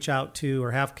touch or reach out to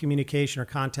or have communication or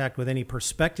contact with any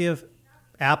prospective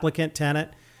applicant,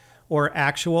 tenant, or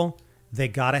actual, they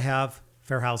got to have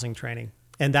fair housing training.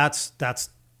 And that's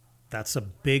a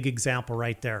big example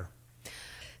right there.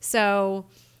 So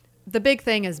the big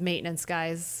thing is maintenance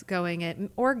guys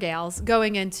or gals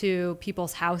going into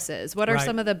people's houses. What are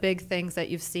some of the big things that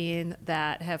you've seen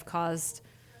that have caused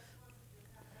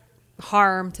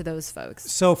harm to those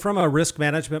folks? So from a risk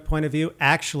management point of view,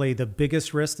 actually the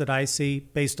biggest risk that I see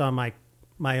based on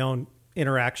my own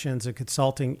interactions and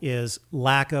consulting is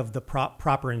lack of the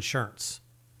proper insurance.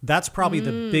 That's probably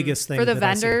the biggest thing for the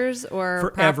vendors or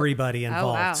for everybody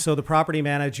involved. Oh, wow. So the property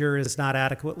manager is not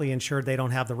adequately insured. They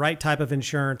don't have the right type of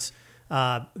insurance.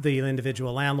 The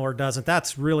individual landlord doesn't.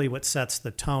 That's really what sets the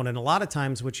tone. And a lot of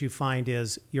times what you find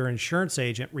is your insurance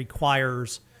agent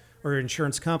requires, or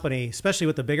insurance company, especially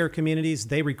with the bigger communities,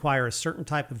 they require a certain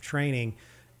type of training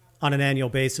on an annual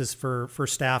basis for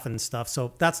staff and stuff.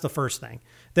 So that's the first thing.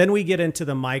 Then we get into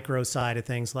the micro side of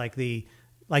things,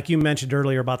 like you mentioned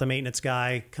earlier about the maintenance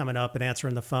guy coming up and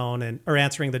answering the phone or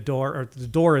answering the door, or the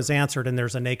door is answered and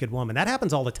there's a naked woman. That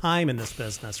happens all the time in this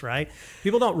business, right?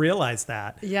 People don't realize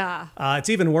that. Yeah. It's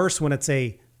even worse when it's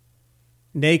a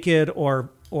naked or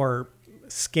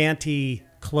scanty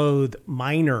clothed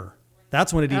minor.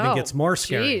 That's when it even gets more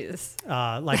scary.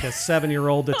 Like a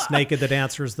 7-year-old that's naked that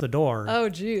answers the door. Oh,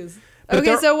 geez.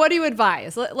 Okay, so what do you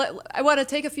advise? I want to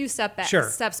take a few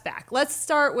steps back. Let's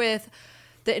start with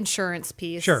the insurance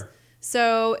piece. Sure.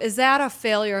 So is that a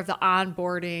failure of the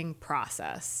onboarding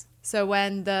process? So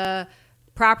when the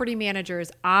property manager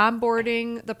is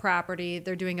onboarding the property,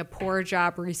 they're doing a poor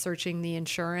job researching the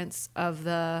insurance of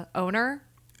the owner?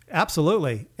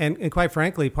 Absolutely. And quite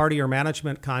frankly, part of your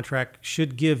management contract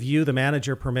should give you, the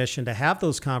manager, permission to have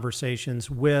those conversations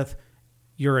with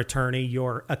your attorney,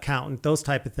 your accountant, those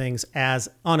type of things, as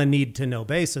on a need to know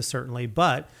basis, certainly.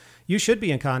 But you should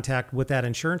be in contact with that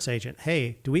insurance agent.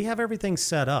 Hey, do we have everything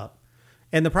set up?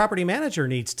 And the property manager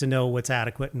needs to know what's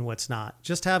adequate and what's not.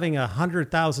 Just having a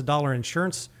 $100,000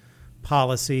 insurance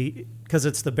policy, because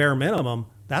it's the bare minimum,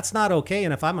 that's not okay.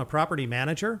 And if I'm a property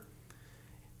manager,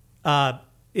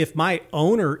 if my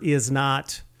owner is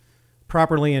not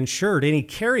properly insured, any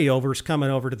carryovers coming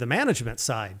over to the management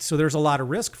side. So there's a lot of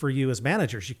risk for you as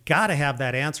managers. You got to have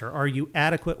that answer. Are you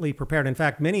adequately prepared? In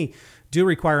fact, many do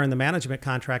require in the management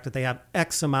contract that they have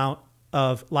X amount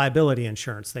of liability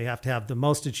insurance. They have to have the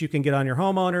most that you can get on your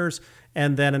homeowners,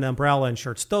 and then an umbrella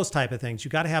insurance, those type of things. You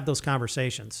got to have those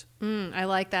conversations. I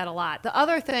like that a lot. The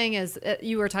other thing is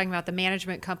you were talking about the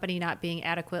management company not being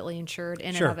adequately insured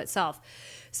in and of itself.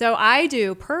 So I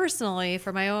do personally,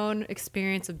 from my own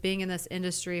experience of being in this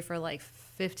industry for like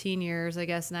 15 years, I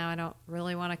guess now, I don't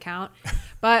really want to count,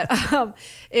 but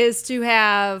is to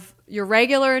have your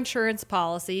regular insurance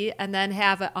policy and then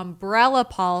have an umbrella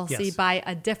policy by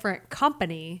a different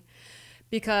company.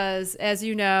 Because as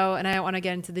you know, and I don't want to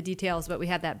get into the details, but we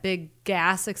had that big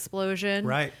gas explosion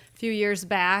a few years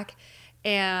back.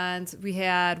 And we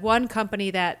had one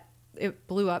company that it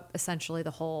blew up essentially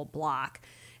the whole block.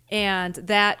 And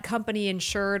that company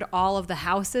insured all of the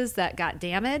houses that got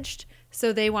damaged.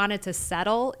 So they wanted to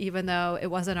settle, even though it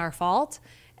wasn't our fault.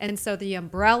 And so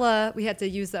we had to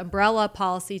use the umbrella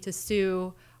policy to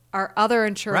sue our other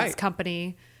insurance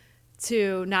company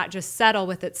to not just settle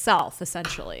with itself,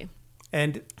 essentially.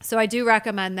 And so I do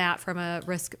recommend that from a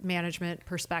risk management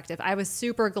perspective. I was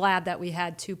super glad that we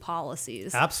had two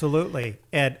policies. Absolutely.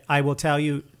 And I will tell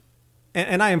you,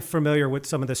 and I am familiar with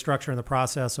some of the structure and the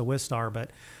process of Wistar,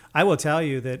 but I will tell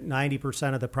you that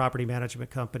 90% of the property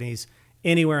management companies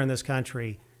anywhere in this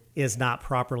country is not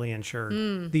properly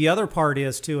insured. The other part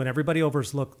is too, and everybody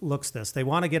overlooks this, they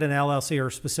want to get an LLC or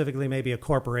specifically maybe a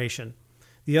corporation.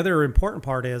 The other important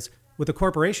part is with a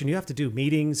corporation, you have to do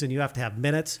meetings and you have to have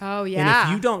minutes. Oh, yeah. And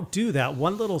if you don't do that,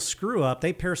 one little screw up,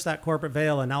 they pierce that corporate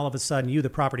veil, and all of a sudden you, the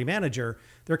property manager,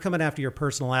 they're coming after your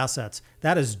personal assets.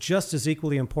 That is just as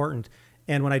equally important.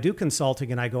 And when I do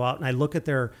consulting and I go out and I look at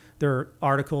their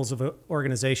articles of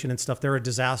organization and stuff, they're a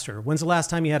disaster. When's the last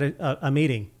time you had a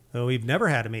meeting? Oh, we've never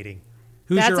had a meeting.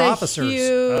 Who's your officers?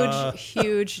 That's a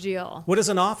huge deal. What is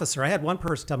an officer? I had one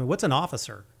person tell me, what's an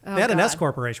officer? They had an S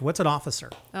corporation. What's an officer?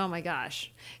 Oh, my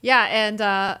gosh. Yeah, and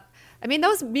I mean,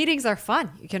 those meetings are fun.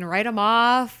 You can write them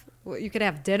off. You can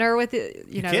have dinner with it.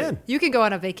 You can go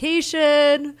on a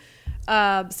vacation.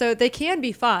 So they can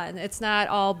be fun. It's not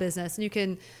all business. And you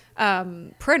can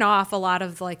print off a lot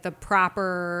of like the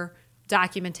proper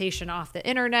documentation off the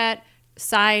internet,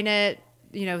 sign it,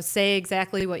 say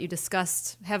exactly what you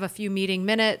discussed, have a few meeting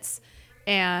minutes,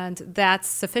 and that's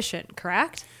sufficient,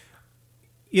 correct?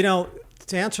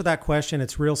 To answer that question,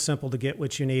 it's real simple to get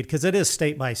what you need because it is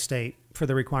state by state for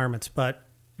the requirements, but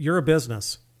you're a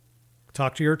business.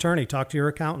 Talk to your attorney, talk to your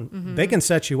accountant. Mm-hmm. They can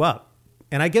set you up.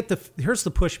 And I get here's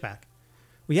the pushback.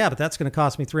 Well, yeah, but that's going to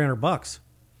cost me $300.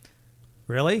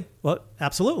 Really? Well,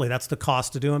 absolutely. That's the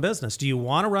cost of doing business. Do you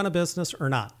want to run a business or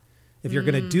not? If you're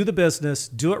going to do the business,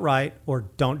 do it right or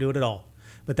don't do it at all.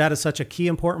 But that is such a key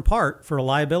important part for a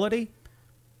liability.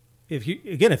 If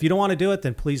you don't want to do it,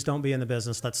 then please don't be in the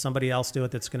business. Let somebody else do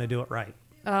it that's going to do it right.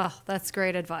 Oh, that's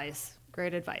great advice.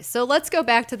 Great advice. So let's go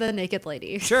back to the naked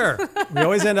lady. Sure. We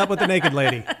always end up with the naked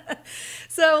lady.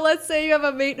 So let's say you have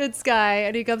a maintenance guy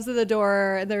and he comes to the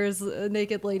door and there's a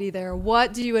naked lady there.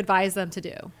 What do you advise them to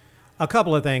do? A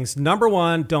couple of things. Number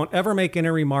one, don't ever make any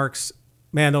remarks,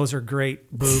 man, those are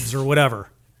great boobs or whatever.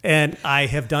 And I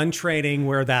have done training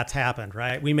where that's happened,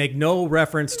 right? We make no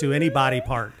reference to any body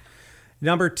part.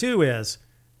 Number two is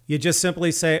you just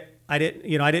simply say, I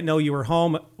didn't know you were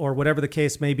home or whatever the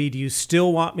case may be. Do you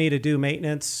still want me to do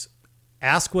maintenance?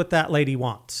 Ask what that lady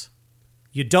wants.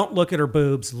 You don't look at her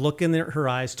boobs, look in her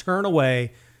eyes, turn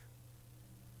away.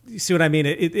 You see what I mean?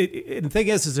 The thing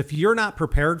is if you're not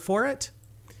prepared for it,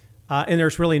 and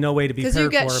there's really no way to be prepared for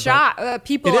it. Because you get shocked.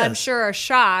 People, I'm sure, are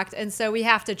shocked. And so we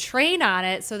have to train on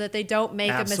it so that they don't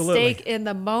make a mistake in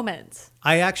the moment.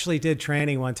 I actually did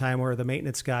training one time where the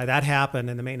maintenance guy, that happened,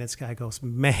 and the maintenance guy goes,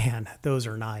 man, those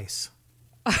are nice.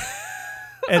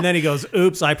 And then he goes,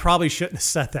 oops, I probably shouldn't have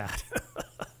said that.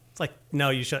 It's like, no,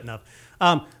 you shouldn't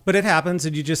have. But it happens,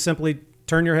 and you just simply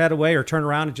turn your head away or turn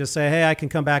around and just say, hey, I can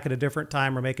come back at a different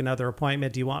time or make another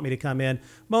appointment. Do you want me to come in?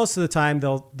 Most of the time,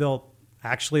 they'll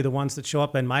actually, the ones that show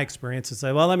up in my experience and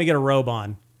say, well, let me get a robe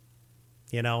on.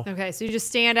 Okay, so you just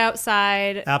stand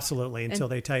outside. Absolutely, until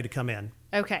they tell you to come in.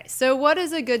 Okay, so what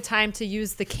is a good time to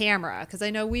use the camera? Because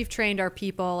I know we've trained our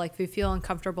people, like if you feel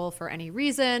uncomfortable for any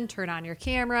reason, turn on your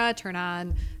camera, turn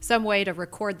on some way to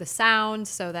record the sound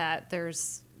so that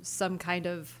there's some kind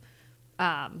of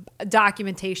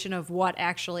documentation of what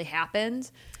actually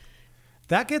happened.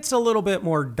 That gets a little bit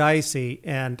more dicey,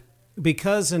 and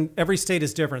because in every state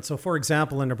is different. So for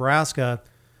example, in Nebraska,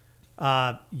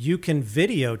 you can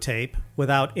videotape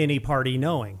without any party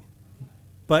knowing,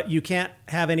 but you can't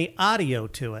have any audio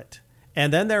to it.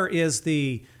 And then there is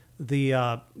the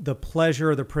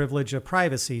pleasure or the privilege of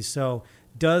privacy. So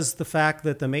does the fact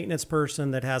that the maintenance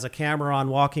person that has a camera on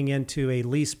walking into a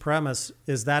leased premise,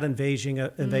 is that invasion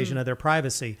of their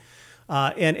privacy?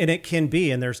 And it can be,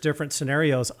 and there's different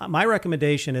scenarios. My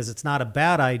recommendation is it's not a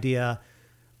bad idea,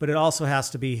 but it also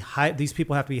has to be these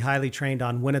people have to be highly trained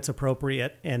on when it's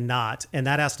appropriate and not. And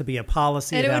that has to be a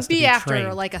policy. And it would be after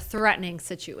trained. Like a threatening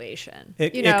situation.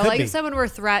 It could like be. if someone were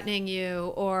threatening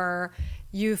you or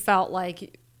you felt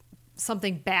like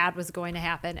something bad was going to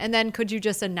happen. And then could you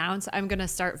just announce, I'm going to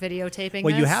start videotaping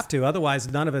Well, this? you have to.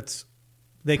 Otherwise, none of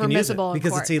they can use it Permissible in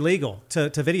because court. it's illegal to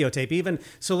videotape. Even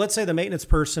so, let's say the maintenance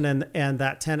person and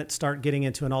that tenant start getting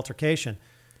into an altercation.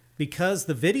 Because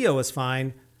the video is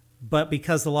fine, but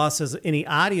because the law says any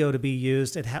audio to be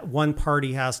used, one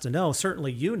party has to know.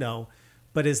 Certainly you know,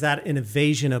 but is that an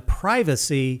invasion of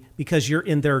privacy because you're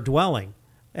in their dwelling?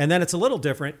 And then it's a little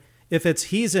different if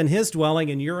he's in his dwelling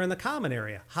and you're in the common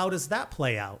area. How does that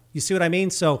play out? You see what I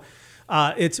mean? So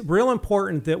it's real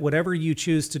important that whatever you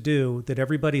choose to do, that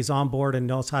everybody's on board and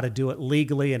knows how to do it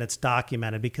legally and it's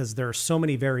documented, because there are so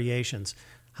many variations.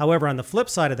 However, on the flip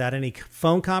side of that, any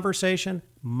phone conversation,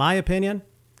 my opinion,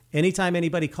 anytime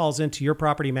anybody calls into your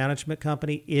property management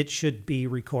company, it should be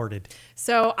recorded.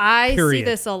 So I Period. see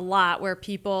this a lot where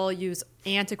people use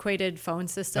antiquated phone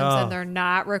systems and they're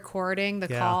not recording the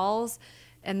calls.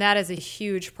 And that is a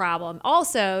huge problem.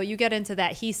 Also, you get into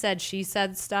that he said, she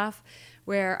said stuff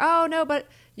where, oh, no, but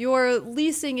your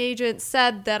leasing agent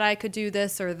said that I could do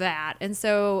this or that. And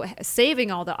so saving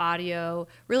all the audio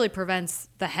really prevents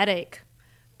the headache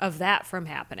of that from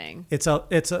happening. It's a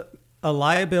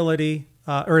liability,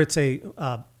 or it's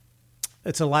a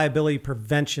liability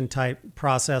prevention type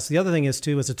process. The other thing is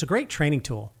it's a great training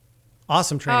tool.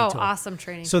 Awesome training tool. Awesome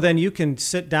training. So then you can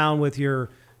sit down with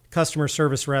your customer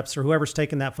service reps or whoever's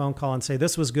taking that phone call and say,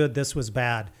 this was good, this was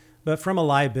bad. But from a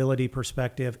liability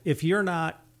perspective, if you're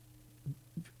not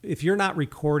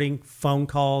recording phone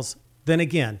calls, then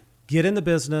again, get in the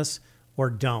business or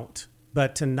don't.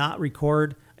 But to not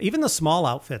record, even the small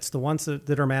outfits, the ones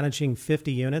that are managing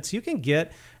 50 units, you can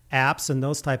get apps and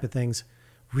those type of things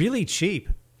really cheap.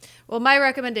 Well, my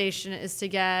recommendation is to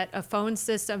get a phone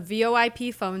system,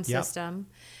 VoIP phone system,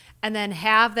 and then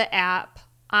have the app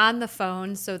on the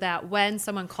phone so that when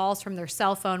someone calls from their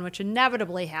cell phone, which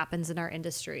inevitably happens in our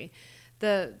industry,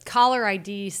 the caller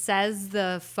ID says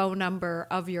the phone number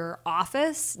of your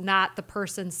office, not the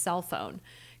person's cell phone.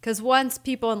 Because once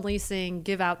people in leasing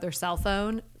give out their cell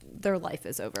phone, their life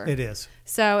is over. It is.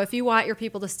 So if you want your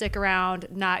people to stick around,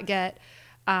 not get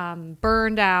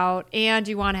burned out, and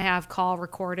you want to have call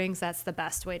recordings, that's the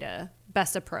best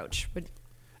approach.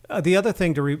 The other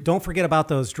thing don't forget about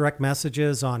those direct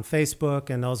messages on Facebook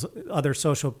and those other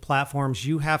social platforms.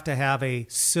 You have to have a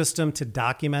system to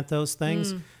document those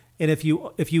things. And if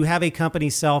you have a company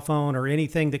cell phone or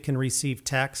anything that can receive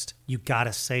text, you got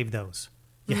to save those.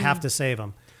 You have to save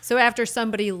them. So after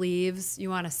somebody leaves, you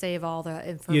want to save all the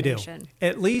information. You do.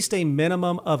 At least a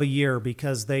minimum of a year,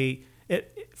 because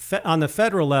on the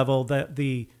federal level,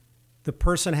 the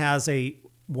person has a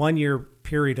 1 year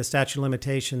period of statute of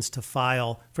limitations to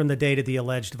file from the date of the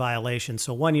alleged violation.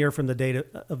 So 1 year from the date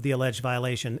of the alleged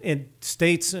violation. And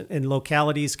states and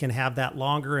localities can have that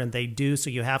longer, and they do. So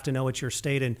you have to know what your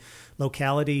state and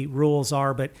locality rules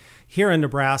are. But here in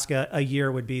Nebraska, a year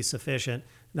would be sufficient.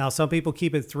 Now, some people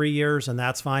keep it 3 years, and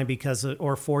that's fine,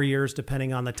 or 4 years,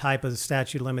 depending on the type of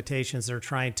statute of limitations they're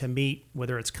trying to meet,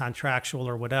 whether it's contractual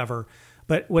or whatever.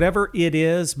 But whatever it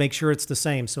is, make sure it's the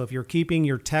same. So if you're keeping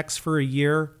your texts for a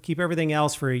year, keep everything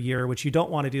else for a year. What you don't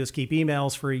want to do is keep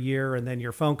emails for a year and then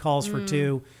your phone calls for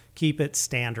 2. Keep it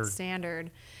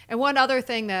standard. And one other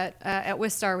thing that at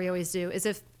Wistar we always do is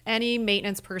if any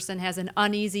maintenance person has an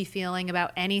uneasy feeling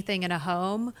about anything in a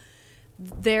home,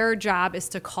 their job is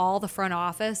to call the front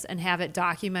office and have it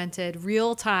documented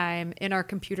real time in our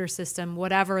computer system,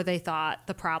 whatever they thought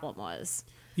the problem was.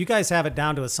 You guys have it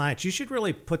down to a science. You should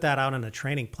really put that out on a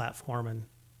training platform and,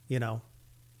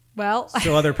 well,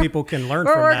 so other people can learn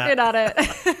from that. We're working on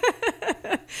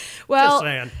it. Well, Just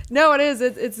saying. No, it is.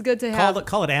 It's good to have.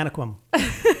 Call it Anaquim.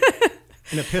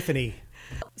 An epiphany.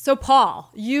 So,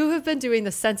 Paul, you have been doing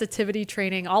the sensitivity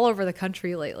training all over the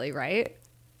country lately, right?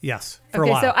 Yes, for a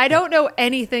while. So I don't know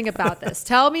anything about this.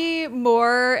 Tell me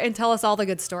more and tell us all the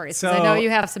good stories. 'Cause I know you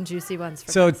have some juicy ones.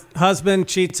 Husband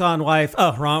cheats on wife.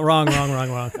 Oh, wrong.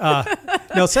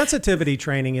 No, sensitivity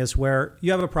training is where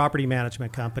you have a property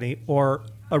management company or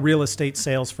a real estate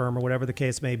sales firm or whatever the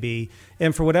case may be.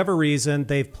 And for whatever reason,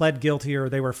 they've pled guilty or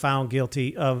they were found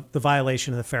guilty of the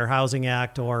violation of the Fair Housing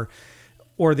Act or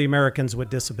the Americans with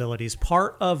Disabilities.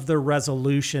 Part of the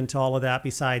resolution to all of that,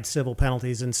 besides civil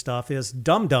penalties and stuff, is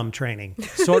dum-dum training.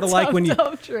 Sort of like when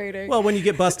you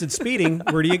get busted speeding,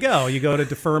 where do you go? You go to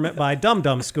deferment by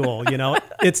dum-dum school.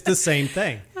 It's the same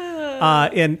thing.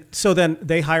 And so then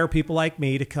they hire people like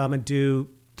me to come and do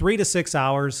 3 to 6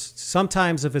 hours.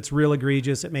 Sometimes if it's real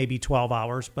egregious, it may be 12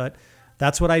 hours, but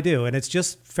that's what I do. And it's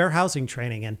just fair housing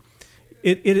training. And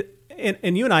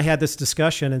And you and I had this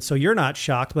discussion, and so you're not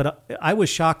shocked, but I was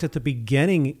shocked at the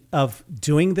beginning of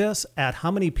doing this at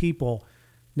how many people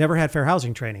never had fair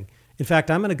housing training. In fact,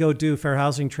 I'm going to go do fair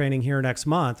housing training here next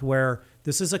month, where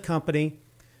this is a company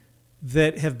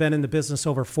that have been in the business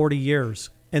over 40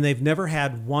 years, and they've never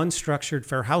had one structured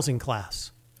fair housing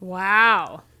class.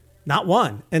 Wow. Not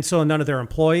one. And so none of their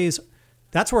employees,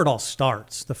 that's where it all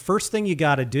starts. The first thing you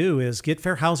got to do is get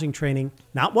fair housing training,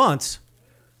 not once,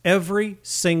 every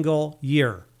single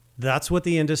year. That's what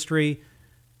the industry,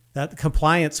 that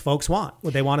compliance folks want,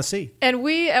 what they want to see. And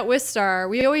we at Wistar,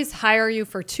 we always hire you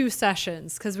for 2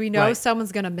 sessions because we know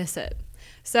someone's going to miss it.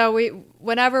 So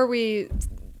whenever we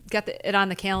get it on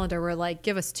the calendar, we're like,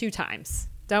 give us 2 times.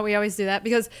 Don't we always do that?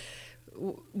 Because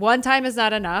 1 time is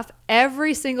not enough.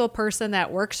 Every single person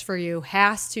that works for you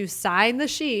has to sign the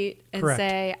sheet and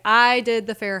say, I did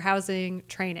the fair housing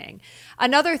training.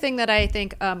 Another thing that I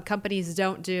think companies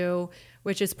don't do,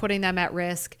 which is putting them at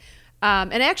risk,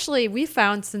 and actually we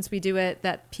found since we do it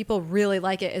that people really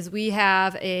like it, is we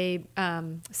have a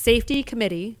safety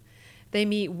committee. They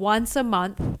meet once a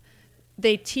month.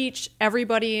 They teach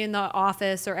everybody in the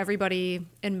office or everybody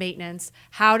in maintenance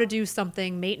how to do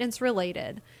something maintenance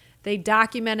related. They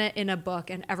document it in a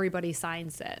book and everybody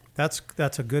signs it. That's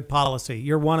a good policy.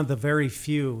 You're one of the very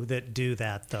few that do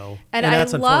that, though. And I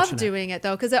love doing it,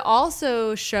 though, because it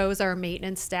also shows our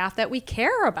maintenance staff that we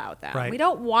care about them. Right. We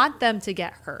don't want them to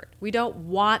get hurt. We don't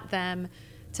want them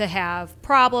to have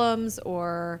problems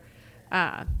or,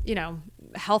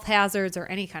 health hazards or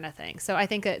any kind of thing. So I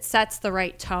think it sets the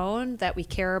right tone that we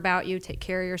care about you, take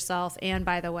care of yourself, and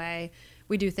by the way,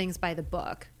 we do things by the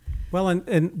book. Well,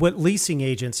 and what leasing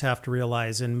agents have to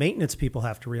realize and maintenance people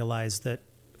have to realize that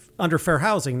under fair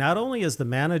housing, not only is the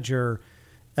manager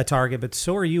a target, but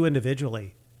so are you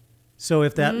individually. So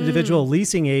if that individual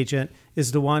leasing agent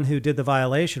is the one who did the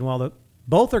violation, well,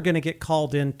 both are going to get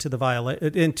called into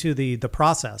the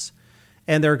process,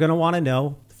 and they're going to want to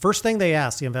know. First thing they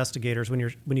ask the investigators when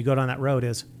you go down that road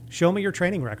is, show me your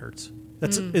training records.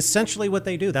 That's essentially what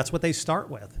they do. That's what they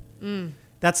start with.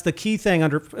 That's the key thing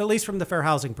at least from the fair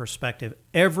housing perspective.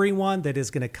 Everyone that is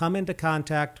going to come into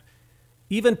contact,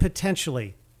 even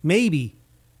potentially, maybe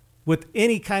with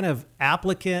any kind of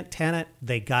applicant, tenant,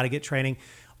 they got to get training.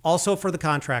 Also for the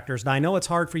contractors. Now, I know it's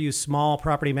hard for you small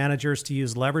property managers to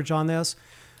use leverage on this,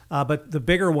 but the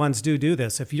bigger ones do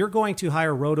this. If you're going to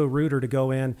hire Roto-Rooter to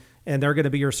go in and they're going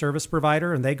to be your service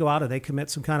provider and they go out and they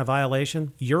commit some kind of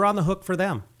violation, you're on the hook for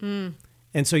them.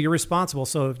 And so you're responsible.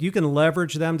 So if you can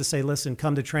leverage them to say, listen,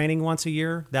 come to training once a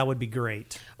year, that would be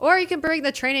great. Or you can bring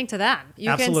the training to them.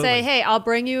 You Absolutely. Can say, hey, I'll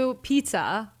bring you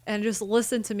pizza and just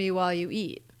listen to me while you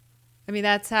eat. I mean,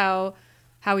 that's how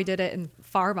we did it in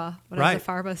pharma when I was a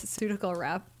pharmaceutical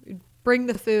rep. We'd bring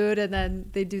the food and then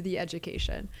they do the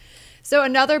education. So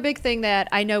another big thing that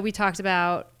I know we talked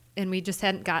about and we just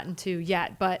hadn't gotten to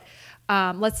yet, but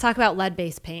let's talk about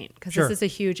lead-based paint because this is a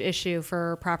huge issue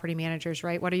for property managers,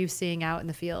 right? What are you seeing out in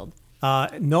the field?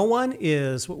 No one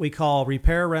is what we call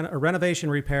renovation,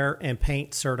 repair, and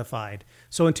paint certified.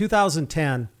 So in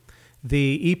 2010,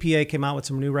 the EPA came out with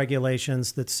some new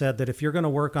regulations that said that if you're going to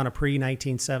work on a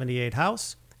pre-1978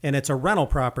 house and it's a rental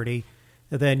property,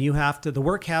 then the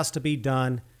work has to be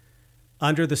done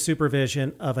under the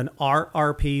supervision of an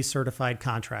RRP certified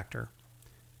contractor.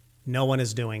 No one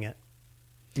is doing it.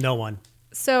 No one.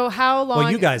 So how long?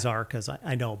 Well, you guys are, because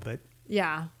I know, but.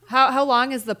 Yeah. How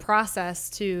long is the process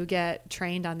to get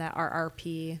trained on that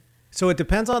RRP? So it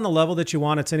depends on the level that you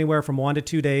want. It's anywhere from 1 to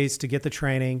 2 days to get the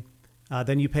training.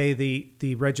 Then you pay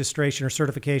the registration or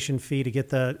certification fee to get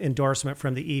the endorsement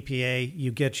from the EPA.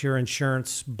 You get your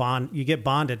insurance bond. You get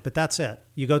bonded, but that's it.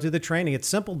 You go through the training. It's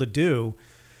simple to do.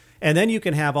 And then you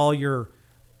can have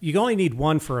you only need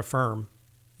one for a firm.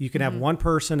 You can have one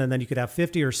person, and then you could have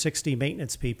 50 or 60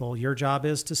 maintenance people. Your job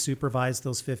is to supervise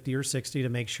those 50 or 60 to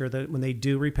make sure that when they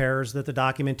do repairs, that the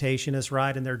documentation is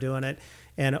right and they're doing it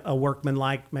in a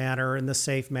workmanlike manner, in the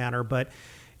safe manner. But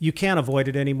you can't avoid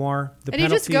it anymore. The and you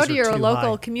just go to your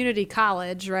local high. Community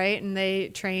college, right? And they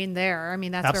train there. I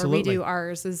mean, that's Absolutely. where we do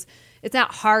ours. It's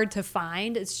not hard to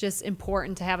find. It's just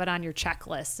important to have it on your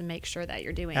checklist and make sure that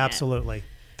you're doing Absolutely. it.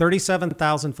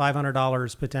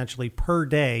 $37,500 potentially per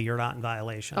day you're not in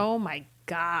violation. Oh my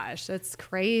gosh, that's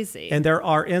crazy. And there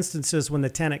are instances when the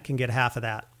tenant can get half of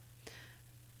that.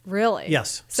 Really?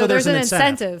 Yes. So there's an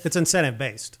incentive. It's incentive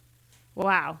based.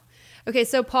 Wow. Okay,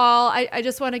 so Paul, I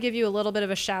just want to give you a little bit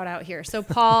of a shout out here. So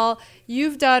Paul,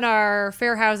 you've done our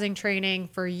fair housing training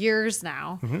for years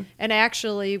now. And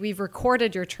actually we've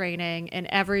recorded your training, and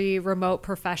every remote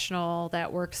professional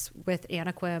that works with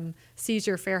Anaquim sees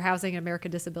your Fair Housing and American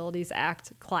Disabilities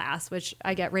Act class, which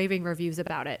I get raving reviews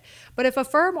about it. But if a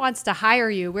firm wants to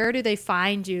hire you, where do they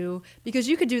find you? Because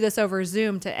you could do this over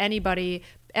Zoom to anybody,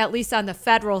 at least on the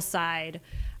federal side,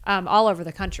 all over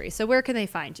the country. So where can they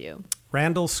find you?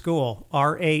 Randall School,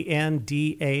 RANDALL,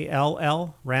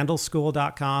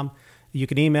 randallschool.com. You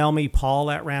can email me,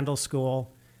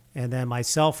 Paul@Randall And then my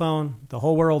cell phone, the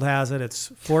whole world has it. It's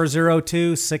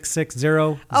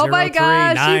 402-660-0395. Oh my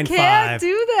gosh, you can't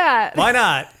do that. Why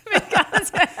not?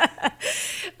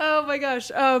 Oh my gosh.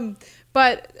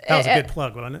 But that was a good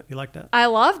plug, wasn't it? You liked that? I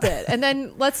loved it. And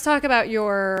then let's talk about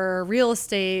your real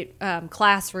estate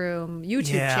classroom YouTube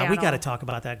channel. Yeah, we got to talk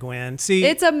about that, Gwen. See,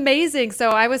 it's amazing.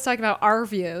 So I was talking about our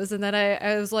views, and then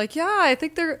I was like, yeah, I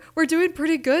think we're doing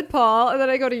pretty good, Paul. And then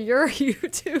I go to your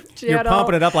YouTube channel. You're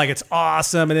pumping it up like it's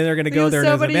awesome, and then they're going to go there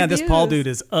and say, man, this Paul dude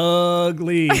is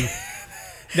ugly.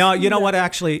 No, you know what?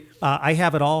 Actually, I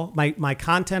have it all. My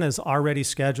content is already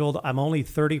scheduled. I'm only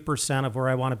 30% of where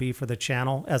I want to be for the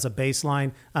channel as a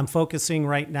baseline. I'm focusing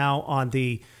right now on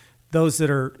those that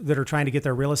are trying to get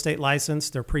their real estate license,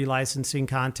 their pre-licensing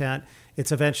content.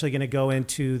 It's eventually going to go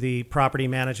into the property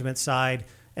management side,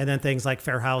 and then things like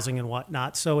fair housing and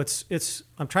whatnot. So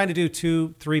I'm trying to do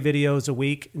 2-3 videos a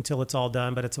week until it's all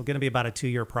done, but it's going to be about a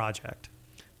 2-year project.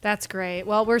 That's great.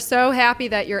 Well, we're so happy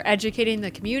that you're educating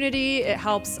the community. It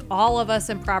helps all of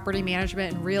us in property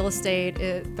management and real estate.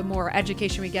 The more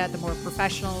education we get, the more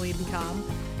professional we become.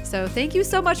 So thank you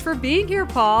so much for being here,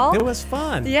 Paul. It was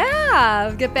fun.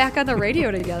 Yeah. Get back on the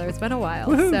radio together. It's been a while.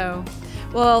 Woo-hoo. So,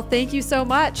 well, thank you so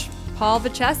much, Paul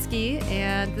Vacheski,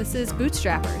 and this is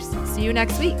Bootstrappers. See you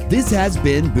next week. This has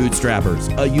been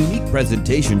Bootstrappers, a unique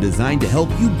presentation designed to help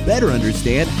you better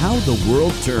understand how the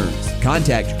world turns.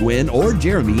 Contact Gwen or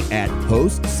Jeremy at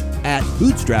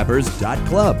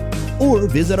hosts@bootstrappers.club or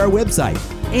visit our website,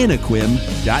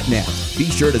 anaquim.net. Be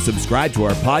sure to subscribe to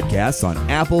our podcasts on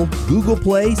Apple, Google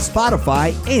Play,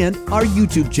 Spotify, and our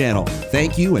YouTube channel.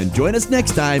 Thank you, and join us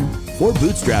next time for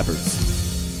Bootstrappers.